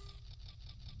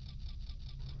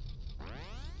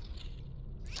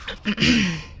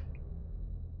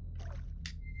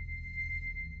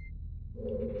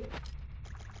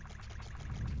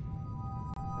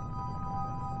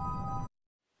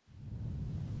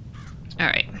 All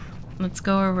right, let's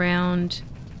go around.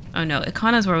 Oh no,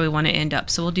 Ikana's where we want to end up,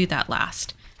 so we'll do that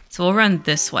last. So we'll run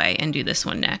this way and do this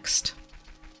one next.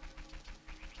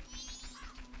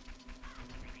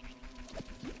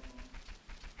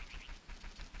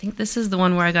 I think this is the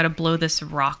one where I gotta blow this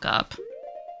rock up.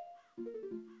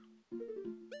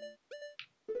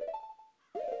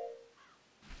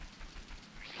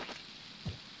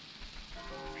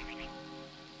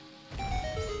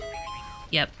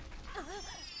 Yep.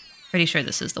 Pretty sure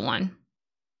this is the one.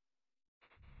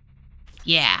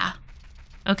 Yeah.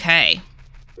 Okay.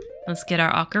 Let's get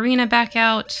our ocarina back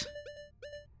out.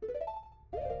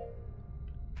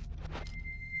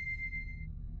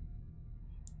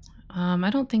 I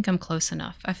don't think I'm close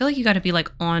enough. I feel like you gotta be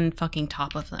like on fucking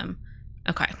top of them.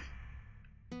 Okay.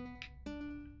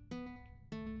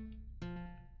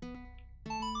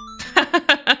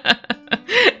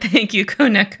 Thank you,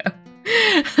 Koneko.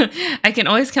 I can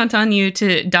always count on you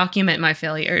to document my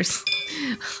failures.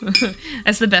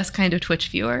 As the best kind of Twitch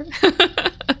viewer.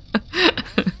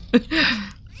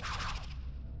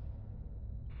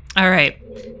 All right,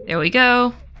 there we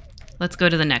go. Let's go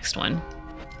to the next one.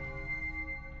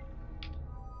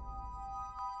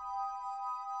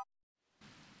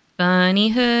 Bunny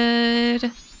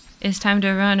hood. It's time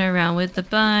to run around with the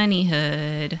bunny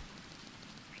hood.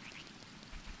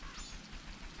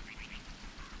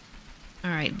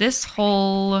 All right, this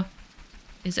hole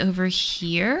is over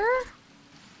here.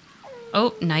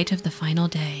 Oh, night of the final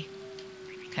day.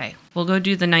 Okay, we'll go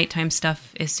do the nighttime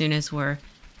stuff as soon as we're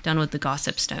done with the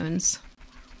gossip stones.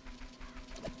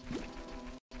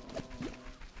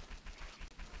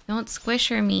 Don't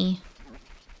squisher me.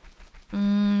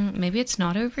 Maybe it's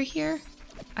not over here?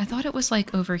 I thought it was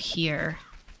like over here.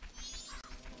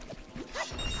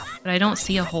 But I don't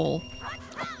see a hole.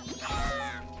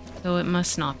 So it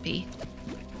must not be.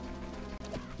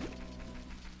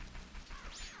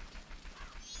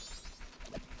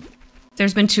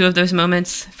 There's been 2 of those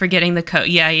moments forgetting the code.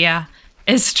 Yeah.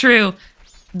 It's true.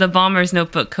 The Bomber's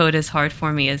Notebook code is hard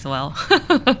for me as well.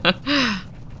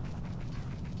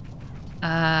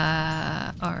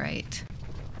 Alright.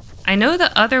 I know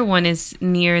the other one is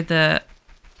near the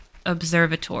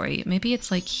observatory. Maybe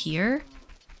it's like here?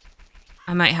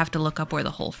 I might have to look up where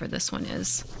the hole for this one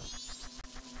is.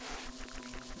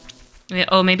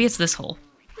 Oh, maybe it's this hole.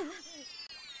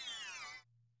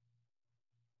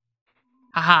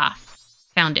 Haha.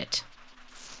 Found it.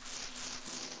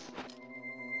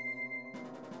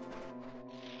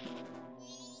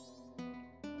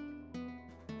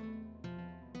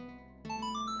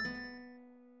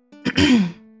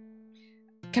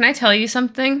 Can I tell you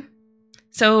something?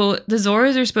 So the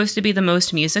Zoras are supposed to be the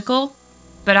most musical,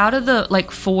 but out of the like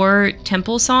 4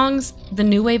 temple songs, the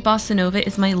New Wave Bossa Nova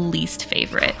is my least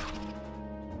favorite.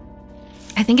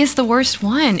 I think it's the worst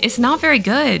one. It's not very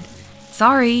good.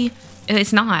 Sorry.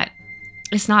 It's not.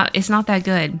 It's not that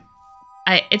good.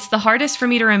 It's the hardest for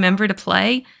me to remember to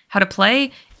play, how to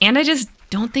play, and I just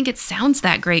don't think it sounds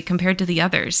that great compared to the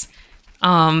others.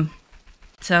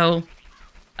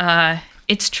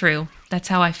 It's true. That's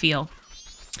how I feel.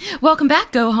 Welcome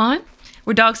back, Gohan.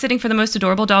 We're dog sitting for the most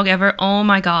adorable dog ever. Oh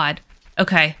my god.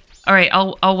 Okay. All right,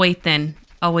 I'll wait then.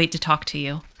 I'll wait to talk to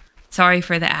you. Sorry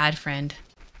for the ad, friend.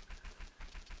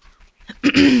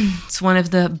 It's one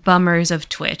of the bummers of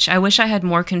Twitch. I wish I had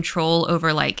more control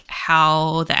over like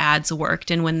how the ads worked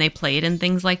and when they played and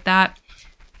things like that.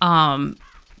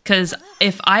 Because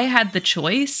if I had the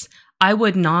choice, I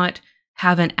would not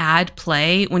have an ad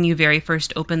play when you very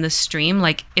first open the stream.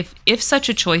 Like if such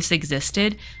a choice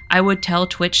existed, I would tell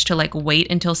Twitch to like wait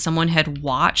until someone had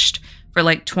watched for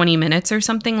like 20 minutes or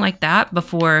something like that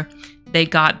before they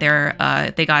got their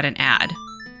they got an ad.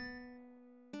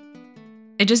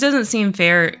 It just doesn't seem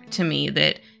fair to me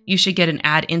that you should get an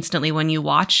ad instantly when you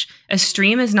watch. A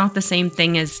stream is not the same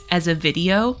thing as a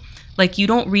video. Like you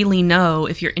don't really know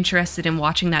if you're interested in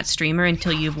watching that streamer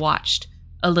until you've watched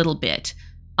a little bit.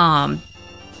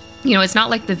 You know, it's not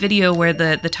like the video where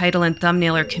the title and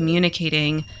thumbnail are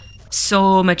communicating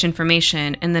so much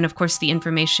information, and then of course the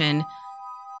information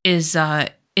is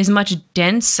much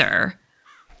denser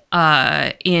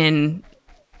in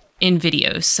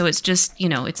videos. So it's just, you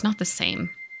know, it's not the same.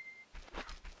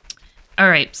 All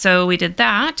right, so we did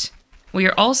that. We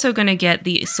are also going to get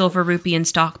the silver rupee and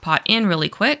stock pot in really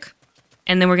quick.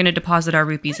 And then we're going to deposit our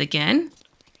rupees again.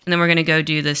 And then we're going to go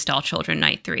do the Stall Children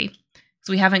Night 3.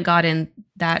 So we haven't gotten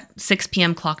that 6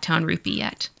 p.m. Clocktown rupee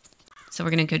yet. So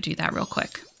we're going to go do that real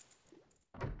quick.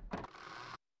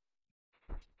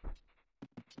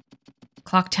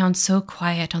 Clocktown's so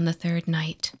quiet on the third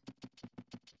night.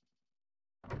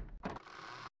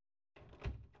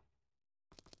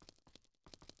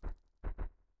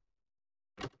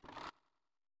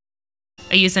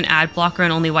 I use an ad blocker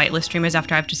and only whitelist streamers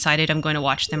after I've decided I'm going to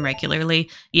watch them regularly.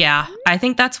 Yeah, I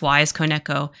think that's wise,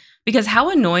 Koneko. Because how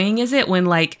annoying is it when,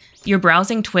 like, you're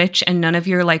browsing Twitch and none of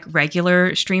your, like,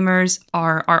 regular streamers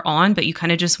are on, but you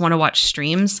kind of just want to watch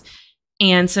streams?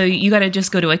 And so you got to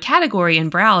just go to a category and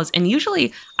browse. And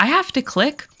usually I have to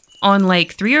click on,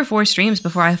 like, 3 or 4 streams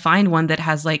before I find one that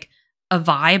has, like, a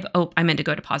vibe. Oh, I meant to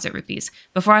go deposit rupees.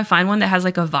 Before I find one that has,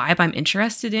 like, a vibe I'm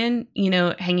interested in, you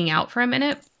know, hanging out for a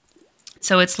minute.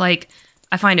 So it's like,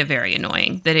 I find it very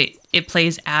annoying that it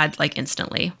plays ads like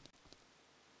instantly.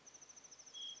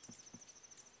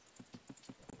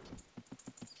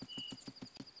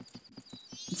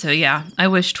 So yeah, I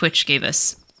wish Twitch gave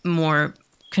us more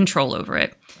control over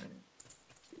it.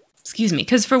 Excuse me,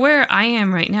 because for where I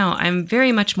am right now, I'm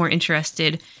very much more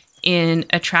interested in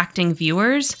attracting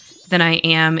viewers than I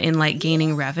am in like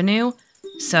gaining revenue.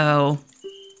 So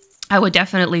I would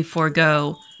definitely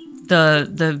forego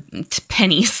the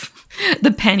pennies,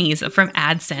 the pennies from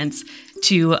AdSense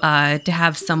to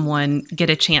have someone get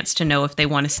a chance to know if they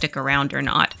want to stick around or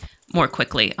not more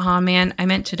quickly. Oh man, I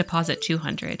meant to deposit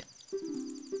 200.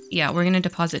 Yeah, we're gonna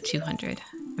deposit 200.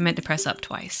 I meant to press up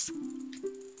twice.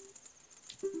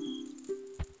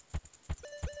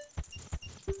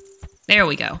 There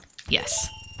we go. Yes.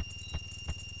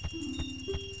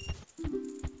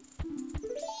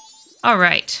 All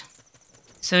right.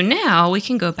 So now we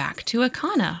can go back to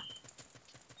Akana.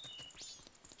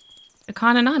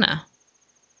 Akana Nana.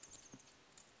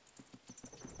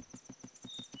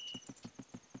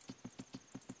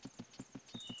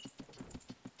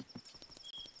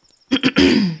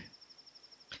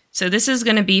 So this is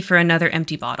going to be for another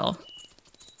empty bottle.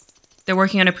 They're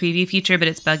working on a preview feature, but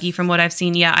it's buggy from what I've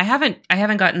seen. Yeah, I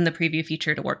haven't gotten the preview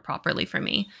feature to work properly for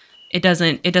me. It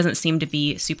doesn't seem to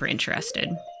be super interested.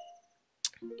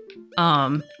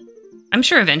 I'm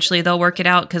sure eventually they'll work it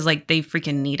out because like they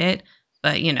freaking need it.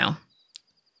 But you know,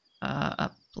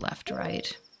 up, left,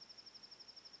 right.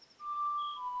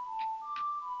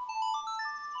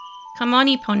 Come on,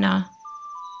 Epona.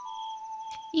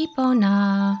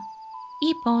 Epona.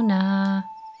 Epona.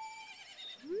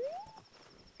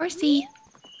 Horsey.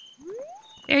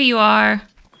 There you are.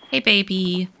 Hey,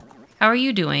 baby. How are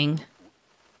you doing?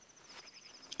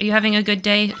 Are you having a good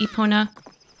day, Epona?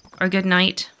 Or good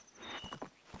night?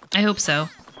 I hope so.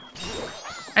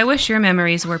 I wish your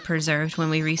memories were preserved when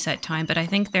we reset time, but I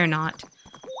think they're not.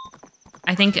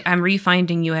 I think I'm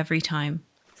refinding you every time.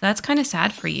 So that's kind of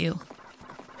sad for you.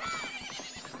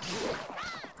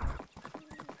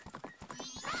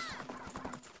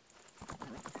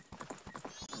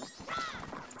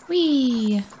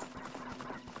 Whee!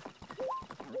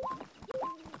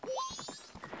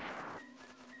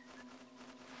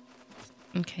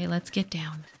 Okay, let's get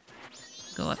down.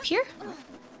 Go up here.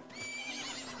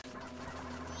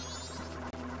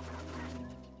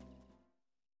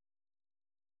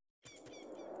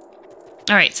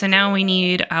 All right, so now we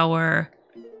need our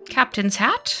captain's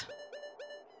hat.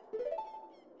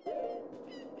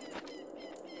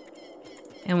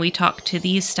 And we talk to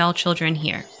these stall children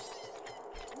here.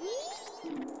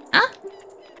 Huh?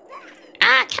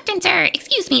 Ah, Captain Sir!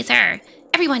 Excuse me, sir!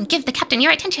 Everyone, give the captain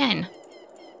your attention!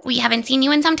 We haven't seen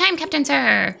you in some time, Captain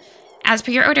Sir! As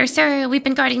per your order, sir, we've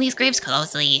been guarding these graves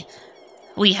closely.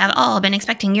 We have all been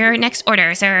expecting your next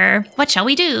order, sir. What shall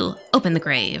we do? Open the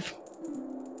grave.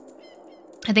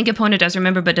 I think Epona does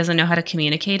remember, but doesn't know how to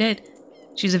communicate it.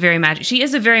 She is a very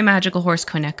magical horse,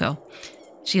 Koneko.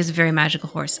 She is a very magical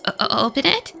horse. Open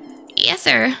it? Yes,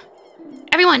 sir.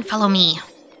 Everyone, follow me.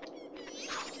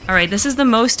 All right, this is the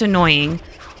most annoying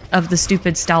of the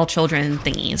stupid stall children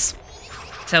thingies.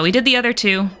 So we did the other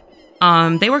two.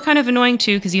 They were kind of annoying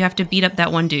too, because you have to beat up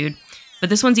that one dude.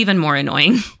 But this one's even more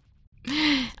annoying.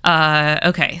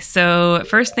 Okay, so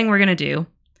first thing we're going to do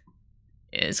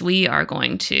is we are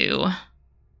going to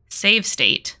save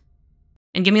state.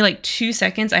 And give me like 2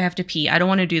 seconds. I have to pee. I don't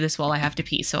want to do this while I have to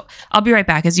pee. So I'll be right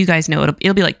back. As you guys know,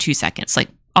 it'll be like 2 seconds. Like,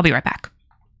 I'll be right back.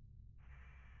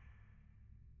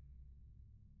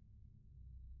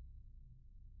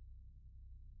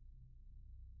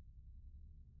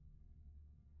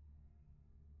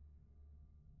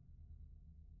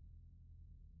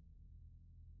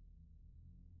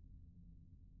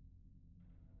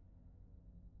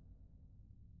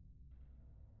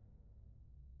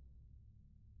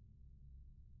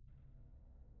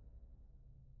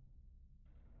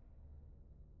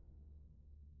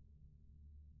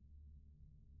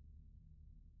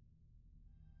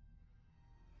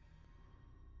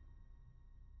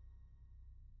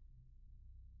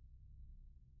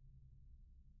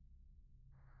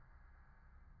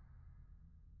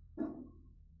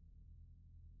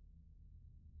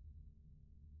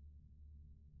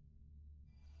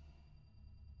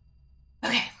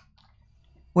 Okay.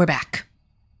 We're back.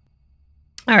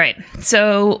 All right.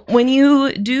 So when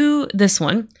you do this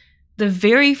one, the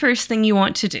very first thing you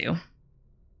want to do...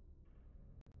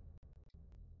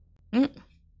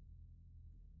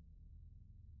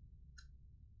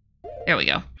 There we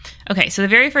go. Okay, so the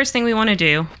very first thing we want to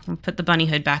do, I'll put the bunny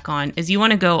hood back on, is you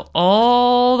want to go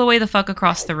all the way the fuck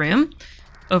across the room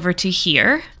over to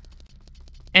here.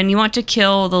 And you want to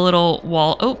kill the little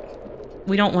wall. Oh,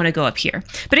 we don't want to go up here.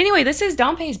 But anyway, this is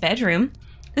Dompe's bedroom.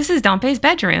 This is Dompe's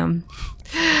bedroom.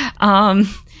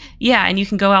 Yeah, and you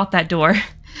can go out that door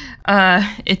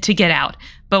to get out.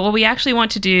 But what we actually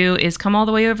want to do is come all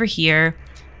the way over here.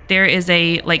 There is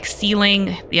a, like,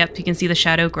 ceiling. Yep, you can see the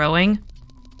shadow growing.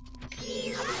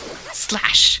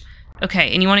 Slash.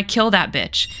 Okay, and you want to kill that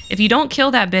bitch. If you don't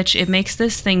kill that bitch, it makes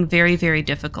this thing very, very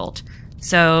difficult.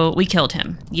 So we killed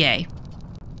him. Yay.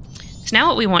 So now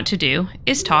what we want to do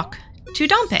is talk to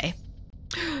Dompe.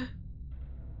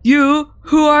 You?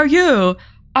 Who are you?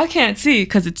 I can't see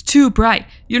because it's too bright.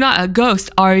 You're not a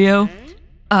ghost, are you?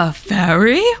 A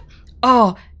fairy?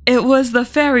 Oh, it was the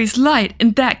fairy's light.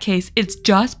 In that case, it's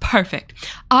just perfect.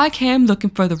 I came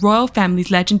looking for the royal family's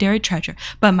legendary treasure,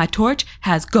 but my torch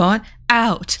has gone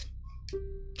out.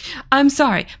 I'm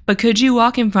sorry, but could you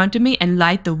walk in front of me and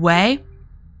light the way?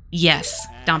 Yes,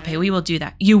 Dompe, we will do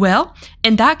that. You will?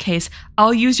 In that case,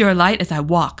 I'll use your light as I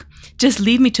walk. Just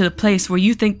lead me to the place where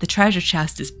you think the treasure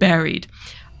chest is buried.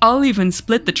 I'll even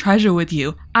split the treasure with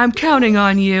you. I'm counting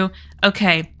on you.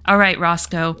 Okay, all right,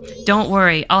 Roscoe. Don't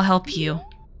worry, I'll help you.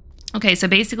 Okay, so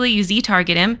basically you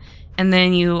Z-target him, and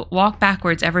then you walk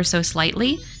backwards ever so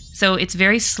slightly. So it's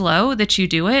very slow that you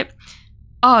do it.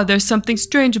 Oh, there's something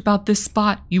strange about this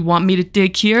spot. You want me to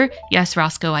dig here? Yes,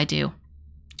 Roscoe, I do.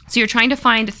 So you're trying to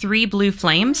find 3 blue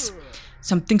flames.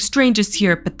 Something strange is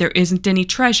here, but there isn't any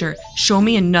treasure. Show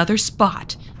me another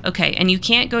spot. Okay, and you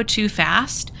can't go too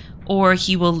fast or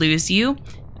he will lose you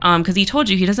because he told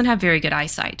you he doesn't have very good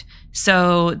eyesight.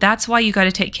 So that's why you got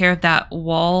to take care of that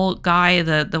wall guy,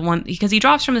 the one, because he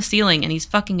drops from the ceiling and he's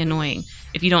fucking annoying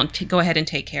if you don't go ahead and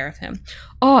take care of him.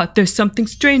 Oh, there's something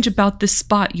strange about this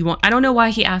spot. I don't know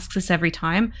why he asks this every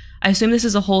time. I assume this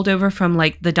is a holdover from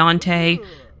like the Dante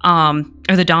or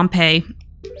the Dompe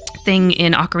thing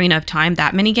in Ocarina of Time,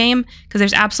 that mini game, because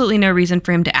there's absolutely no reason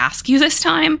for him to ask you this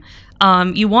time.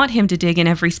 You want him to dig in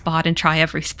every spot and try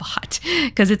every spot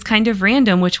because it's kind of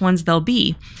random which ones they'll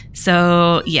be.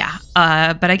 So yeah,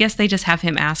 but I guess they just have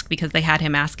him ask because they had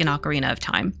him ask in Ocarina of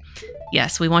Time.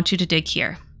 Yes, we want you to dig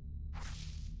here.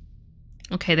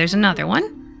 Okay, there's another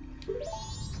one.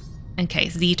 Okay,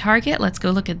 Z target. Let's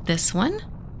go look at this one.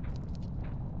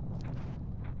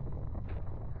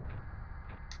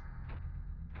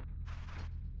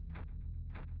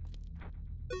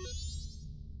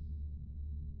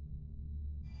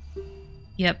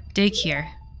 Yep, dig here.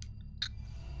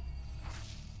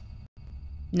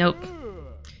 Nope.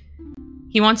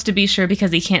 He wants to be sure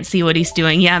because he can't see what he's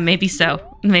doing. Yeah, maybe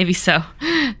so. Maybe so.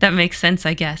 That makes sense,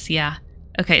 I guess. Yeah.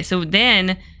 Okay, so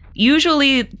then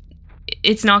usually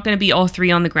it's not going to be all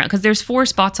 3 on the ground because there's 4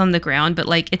 spots on the ground, but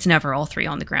like it's never all 3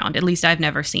 on the ground. At least I've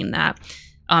never seen that.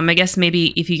 I guess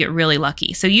maybe if you get really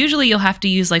lucky. So usually you'll have to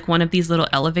use like one of these little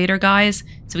elevator guys.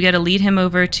 So we got to lead him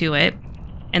over to it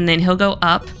and then he'll go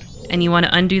up. And you want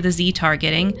to undo the Z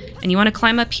targeting, and you want to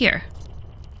climb up here.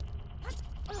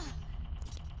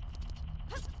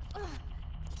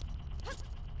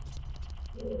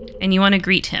 And you want to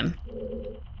greet him.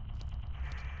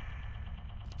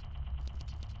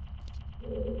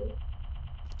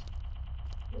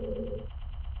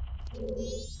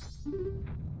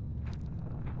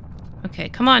 Okay,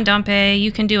 come on, Dompe,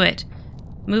 you can do it.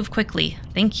 Move quickly.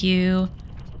 Thank you.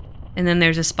 And then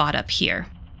there's a spot up here.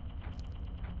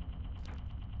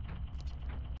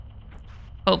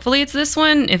 Hopefully it's this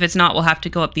one. If it's not, we'll have to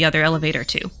go up the other elevator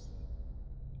too.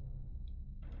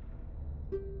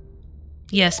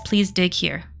 Yes, please dig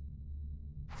here.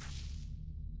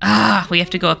 Ah, we have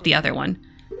to go up the other one.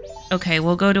 Okay,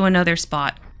 we'll go to another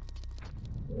spot.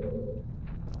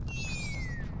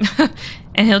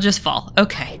 And he'll just fall.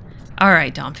 Okay. All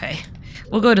right, Dompe.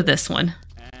 We'll go to this one.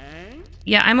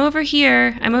 Yeah, I'm over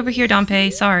here. I'm over here,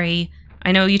 Dompe. Sorry.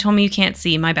 I know you told me you can't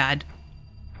see. My bad.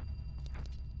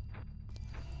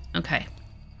 Okay,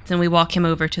 then we walk him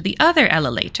over to the other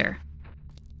elevator.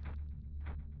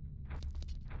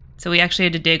 So we actually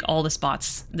had to dig all the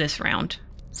spots this round.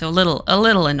 So a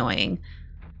little annoying.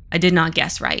 I did not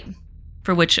guess right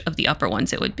for which of the upper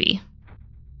ones it would be.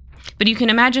 But you can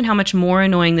imagine how much more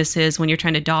annoying this is when you're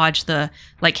trying to dodge the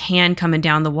like hand coming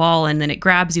down the wall and then it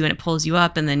grabs you and it pulls you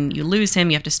up and then you lose him.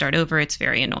 You have to start over. It's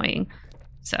very annoying.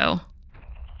 So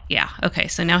yeah, okay,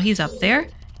 so now he's up there.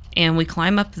 and we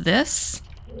climb up this.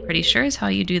 Pretty sure is how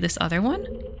you do this other one.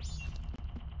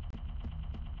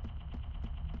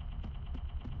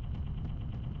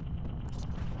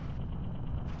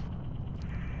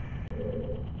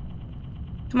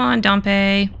 Come on,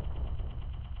 Dompe.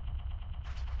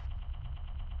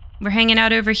 We're hanging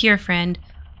out over here, friend.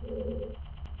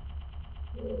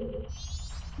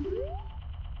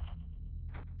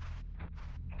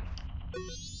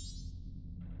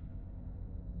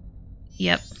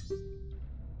 Yep.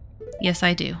 Yes,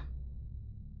 I do.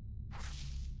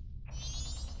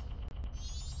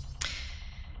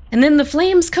 And then the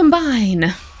flames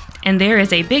combine, and there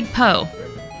is a big Poe.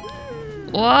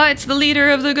 What? It's the leader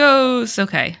of the ghosts.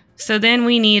 Okay, so then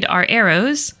we need our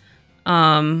arrows,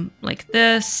 like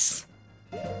this,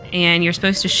 and you're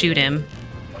supposed to shoot him.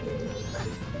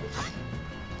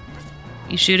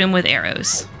 You shoot him with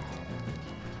arrows.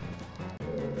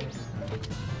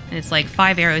 And it's like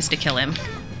 5 arrows to kill him.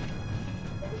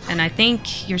 And I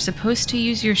think you're supposed to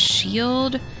use your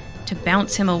shield to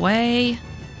bounce him away.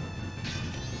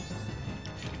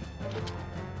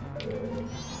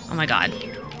 Oh my god.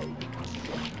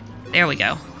 There we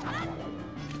go.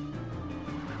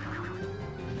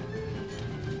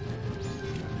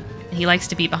 He likes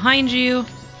to be behind you.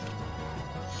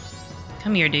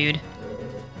 Come here, dude.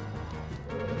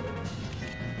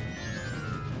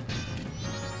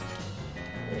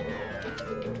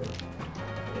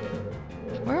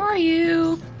 Where are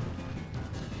you?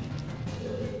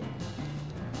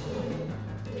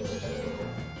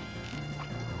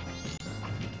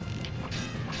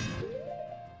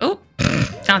 Oh,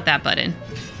 not that button.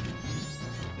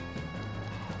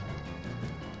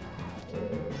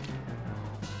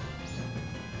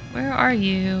 Where are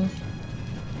you?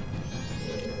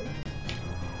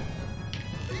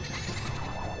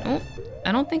 Oh,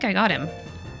 I don't think I got him.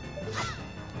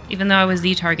 Even though I was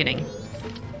Z-targeting.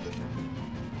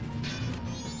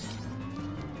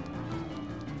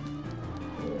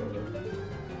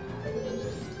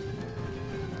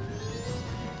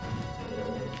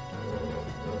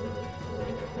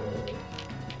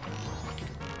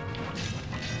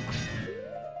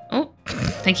 Oh,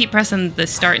 I keep pressing the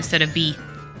start instead of B.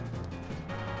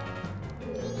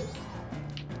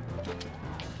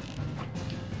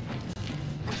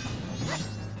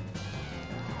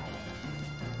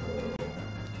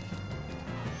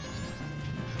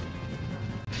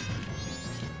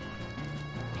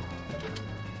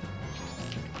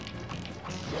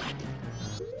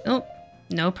 Oh,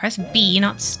 no, press B,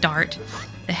 not start.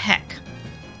 The heck.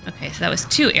 Okay, so that was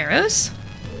 2 arrows.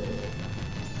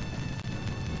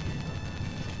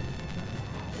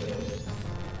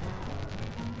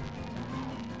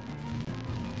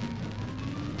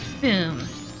 Boom.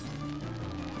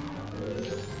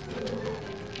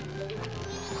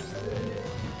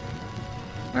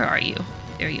 Where are you?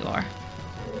 There you are.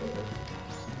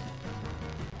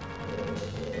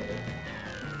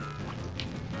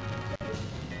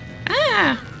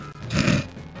 Ah!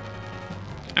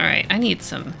 Alright, I need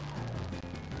some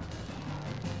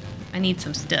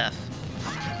stuff.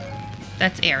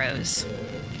 That's arrows.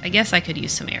 I guess I could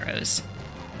use some arrows.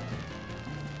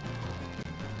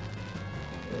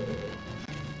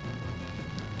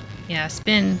 Yeah,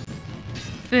 spin.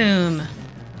 Boom.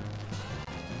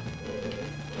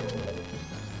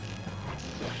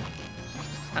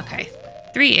 Okay,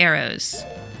 3 arrows.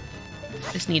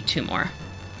 Just need 2 more.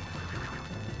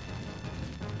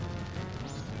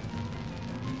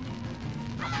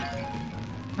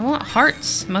 I want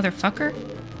hearts, motherfucker.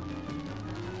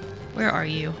 Where are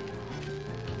you?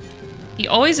 He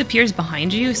always appears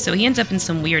behind you, so he ends up in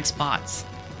some weird spots.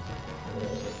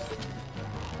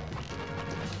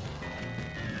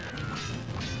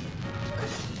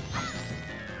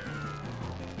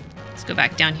 Let's go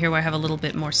back down here where I have a little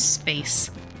bit more space.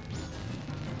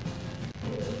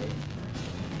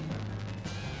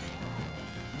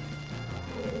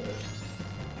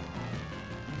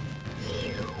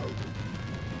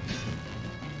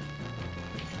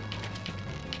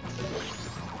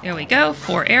 There we go,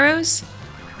 4 arrows.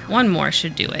 1 more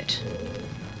should do it.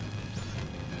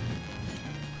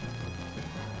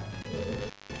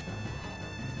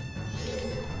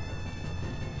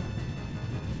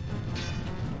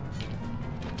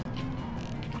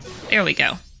 There we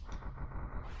go.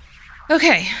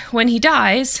 Okay, when he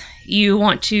dies, you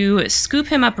want to scoop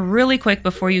him up really quick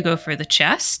before you go for the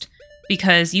chest,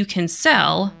 because you can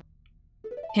sell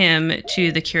him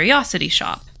to the curiosity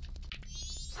shop.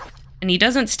 And he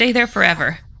doesn't stay there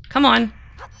forever. Come on.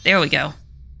 There we go.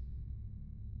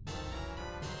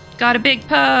 Got a big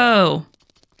Poe!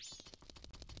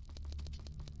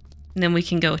 And then we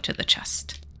can go to the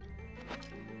chest.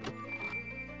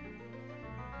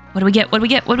 What do we get? What do we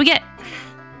get? What do we get?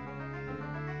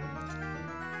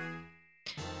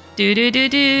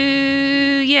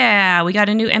 Do. Yeah, we got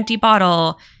a new empty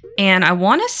bottle. And I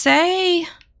want to say,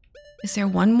 is there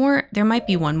one more? There might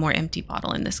be one more empty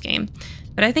bottle in this game.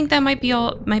 But I think that might be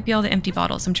all the empty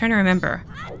bottles. I'm trying to remember.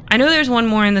 I know there's one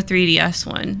more in the 3DS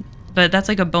one, but that's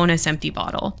like a bonus empty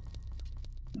bottle.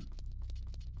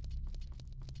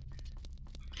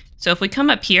 So if we come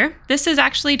up here, this is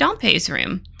actually Dompe's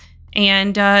room.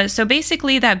 And so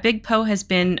basically that big Poe has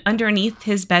been underneath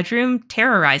his bedroom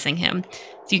terrorizing him.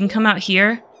 So you can come out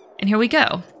here, and here we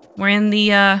go. We're in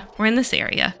this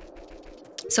area.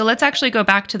 So let's actually go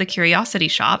back to the curiosity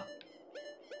shop.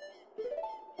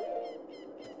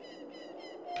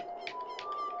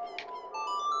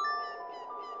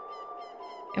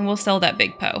 And we'll sell that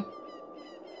big Poe.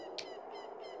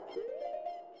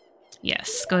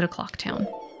 Yes, go to Clocktown.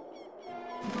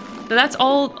 So that's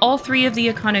all three of the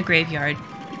Ikana Graveyard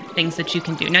things that you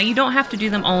can do. Now, you don't have to do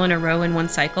them all in a row in one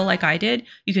cycle like I did.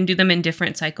 You can do them in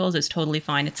different cycles. It's totally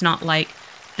fine. It's not like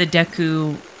the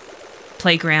Deku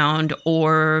Playground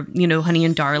or, you know, Honey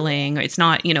and Darling. It's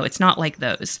not, you know, it's not like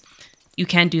those. You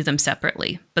can do them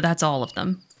separately, but that's all of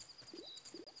them.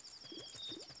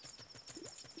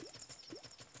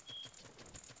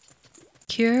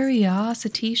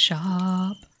 Curiosity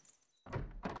shop.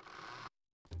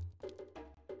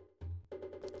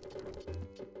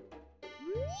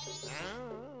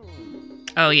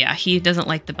 Oh yeah, he doesn't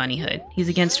like the bunny hood. He's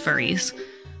against furries.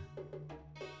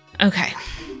 Okay.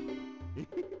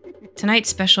 Tonight's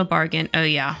special bargain. Oh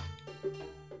yeah.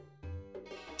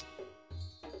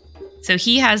 So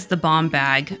he has the bomb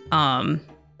bag.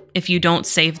 If you don't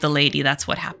save the lady, that's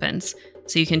what happens.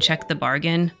 So you can check the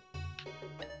bargain.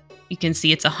 You can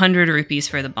see it's 100 rupees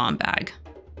for the bomb bag.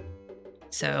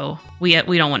 So we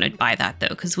don't want to buy that though,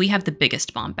 because we have the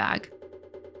biggest bomb bag.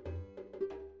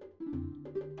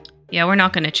 Yeah, we're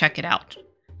not going to check it out.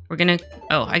 We're going to...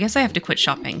 Oh, I guess I have to quit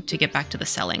shopping to get back to the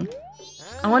selling.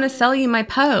 I want to sell you my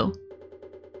Poe.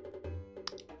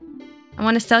 I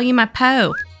want to sell you my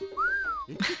Poe.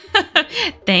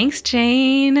 Thanks,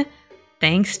 Jane.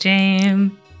 Thanks,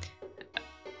 Jane.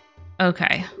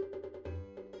 Okay.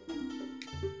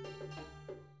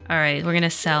 All right, we're going to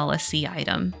sell a C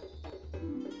item.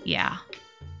 Yeah.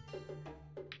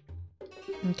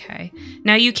 Okay.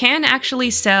 Now you can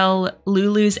actually sell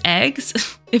Lulu's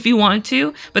eggs if you want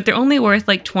to, but they're only worth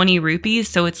like 20 rupees,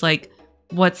 so it's like,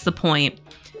 what's the point?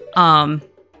 But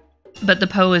the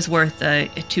Poe is worth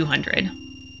 200.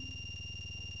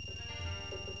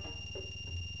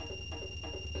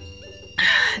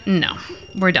 No,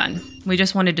 we're done. We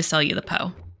just wanted to sell you the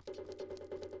Poe.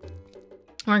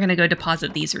 We're gonna go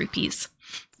deposit these rupees.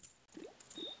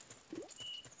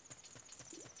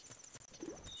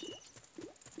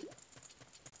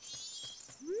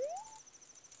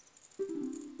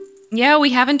 Yeah, we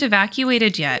haven't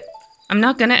evacuated yet. I'm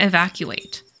not gonna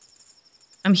evacuate.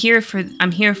 I'm here for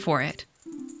it.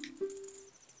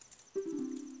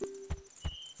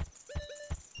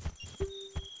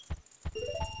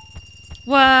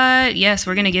 What? Yes,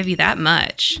 we're gonna give you that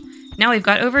much. Now we've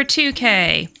got over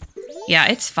 2K. Yeah,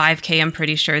 it's 5K. I'm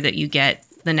pretty sure that you get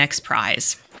the next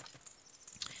prize.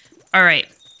 All right.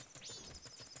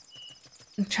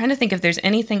 I'm trying to think if there's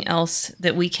anything else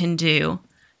that we can do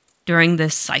during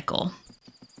this cycle.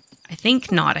 I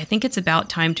think not. I think it's about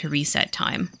time to reset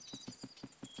time.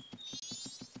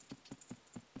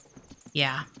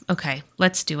 Yeah, okay,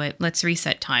 let's do it. Let's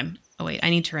reset time. Oh wait,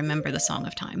 I need to remember the Song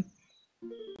of Time.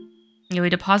 Yeah, we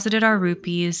deposited our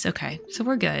rupees. Okay, so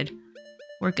we're good.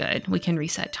 We're good. We can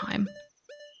reset time.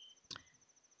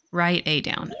 Write A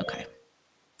down. Okay.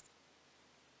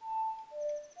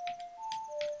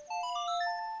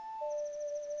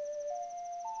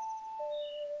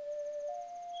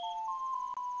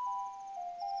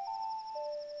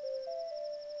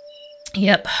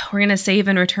 Yep, we're going to save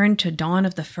and return to dawn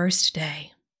of the first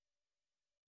day.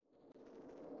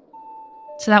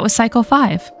 So that was cycle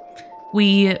 5.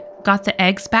 We got the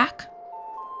eggs back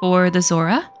for the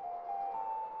Zora.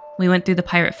 We went through the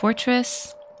pirate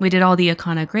fortress. We did all the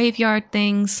Ikana Graveyard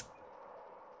things.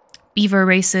 Beaver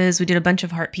races. We did a bunch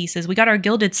of heart pieces. We got our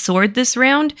gilded sword this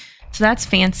round, so that's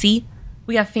fancy.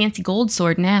 We have fancy gold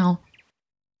sword now.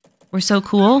 We're so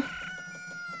cool.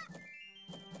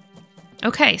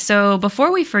 Okay, so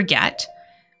before we forget,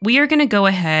 we are going to go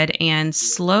ahead and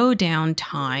slow down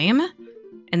time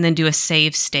and then do a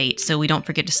save state so we don't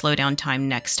forget to slow down time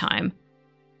next time.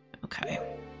 Okay.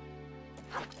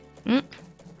 Is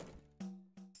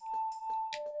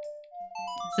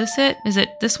this it? Is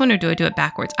it this one or do I do it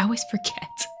backwards? I always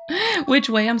forget which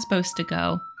way I'm supposed to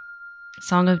go.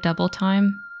 Song of Double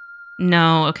Time?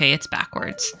 No, okay, it's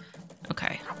backwards.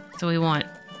 Okay, so we want...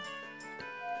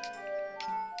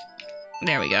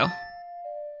 There we go.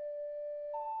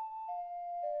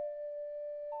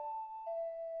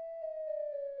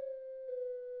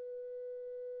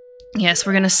 Yes,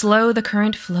 we're going to slow the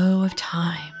current flow of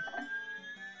time.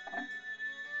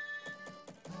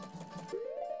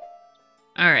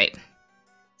 All right.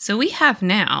 So we have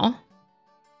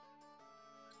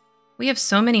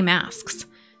so many masks.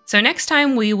 So next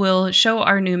time we will show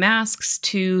our new masks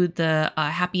to the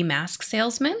Happy Mask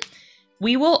Salesman.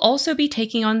 We will also be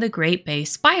taking on the Great Bay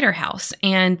Spider House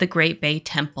and the Great Bay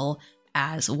Temple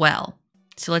as well.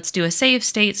 So let's do a save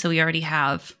state so we already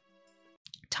have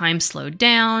time slowed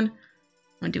down. I'm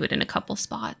going to do it in a couple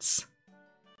spots.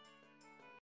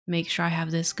 Make sure I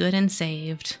have this good and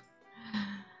saved.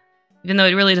 Even though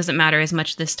it really doesn't matter as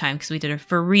much this time because we did a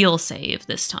for real save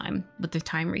this time with the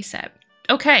time reset.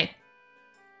 Okay.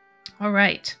 All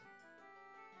right.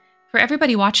 For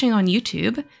everybody watching on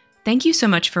YouTube, thank you so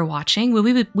much for watching.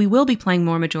 We will be playing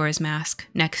more Majora's Mask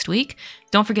next week.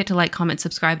 Don't forget to like, comment,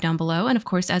 subscribe down below. And of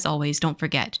course, as always, don't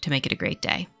forget to make it a great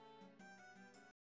day.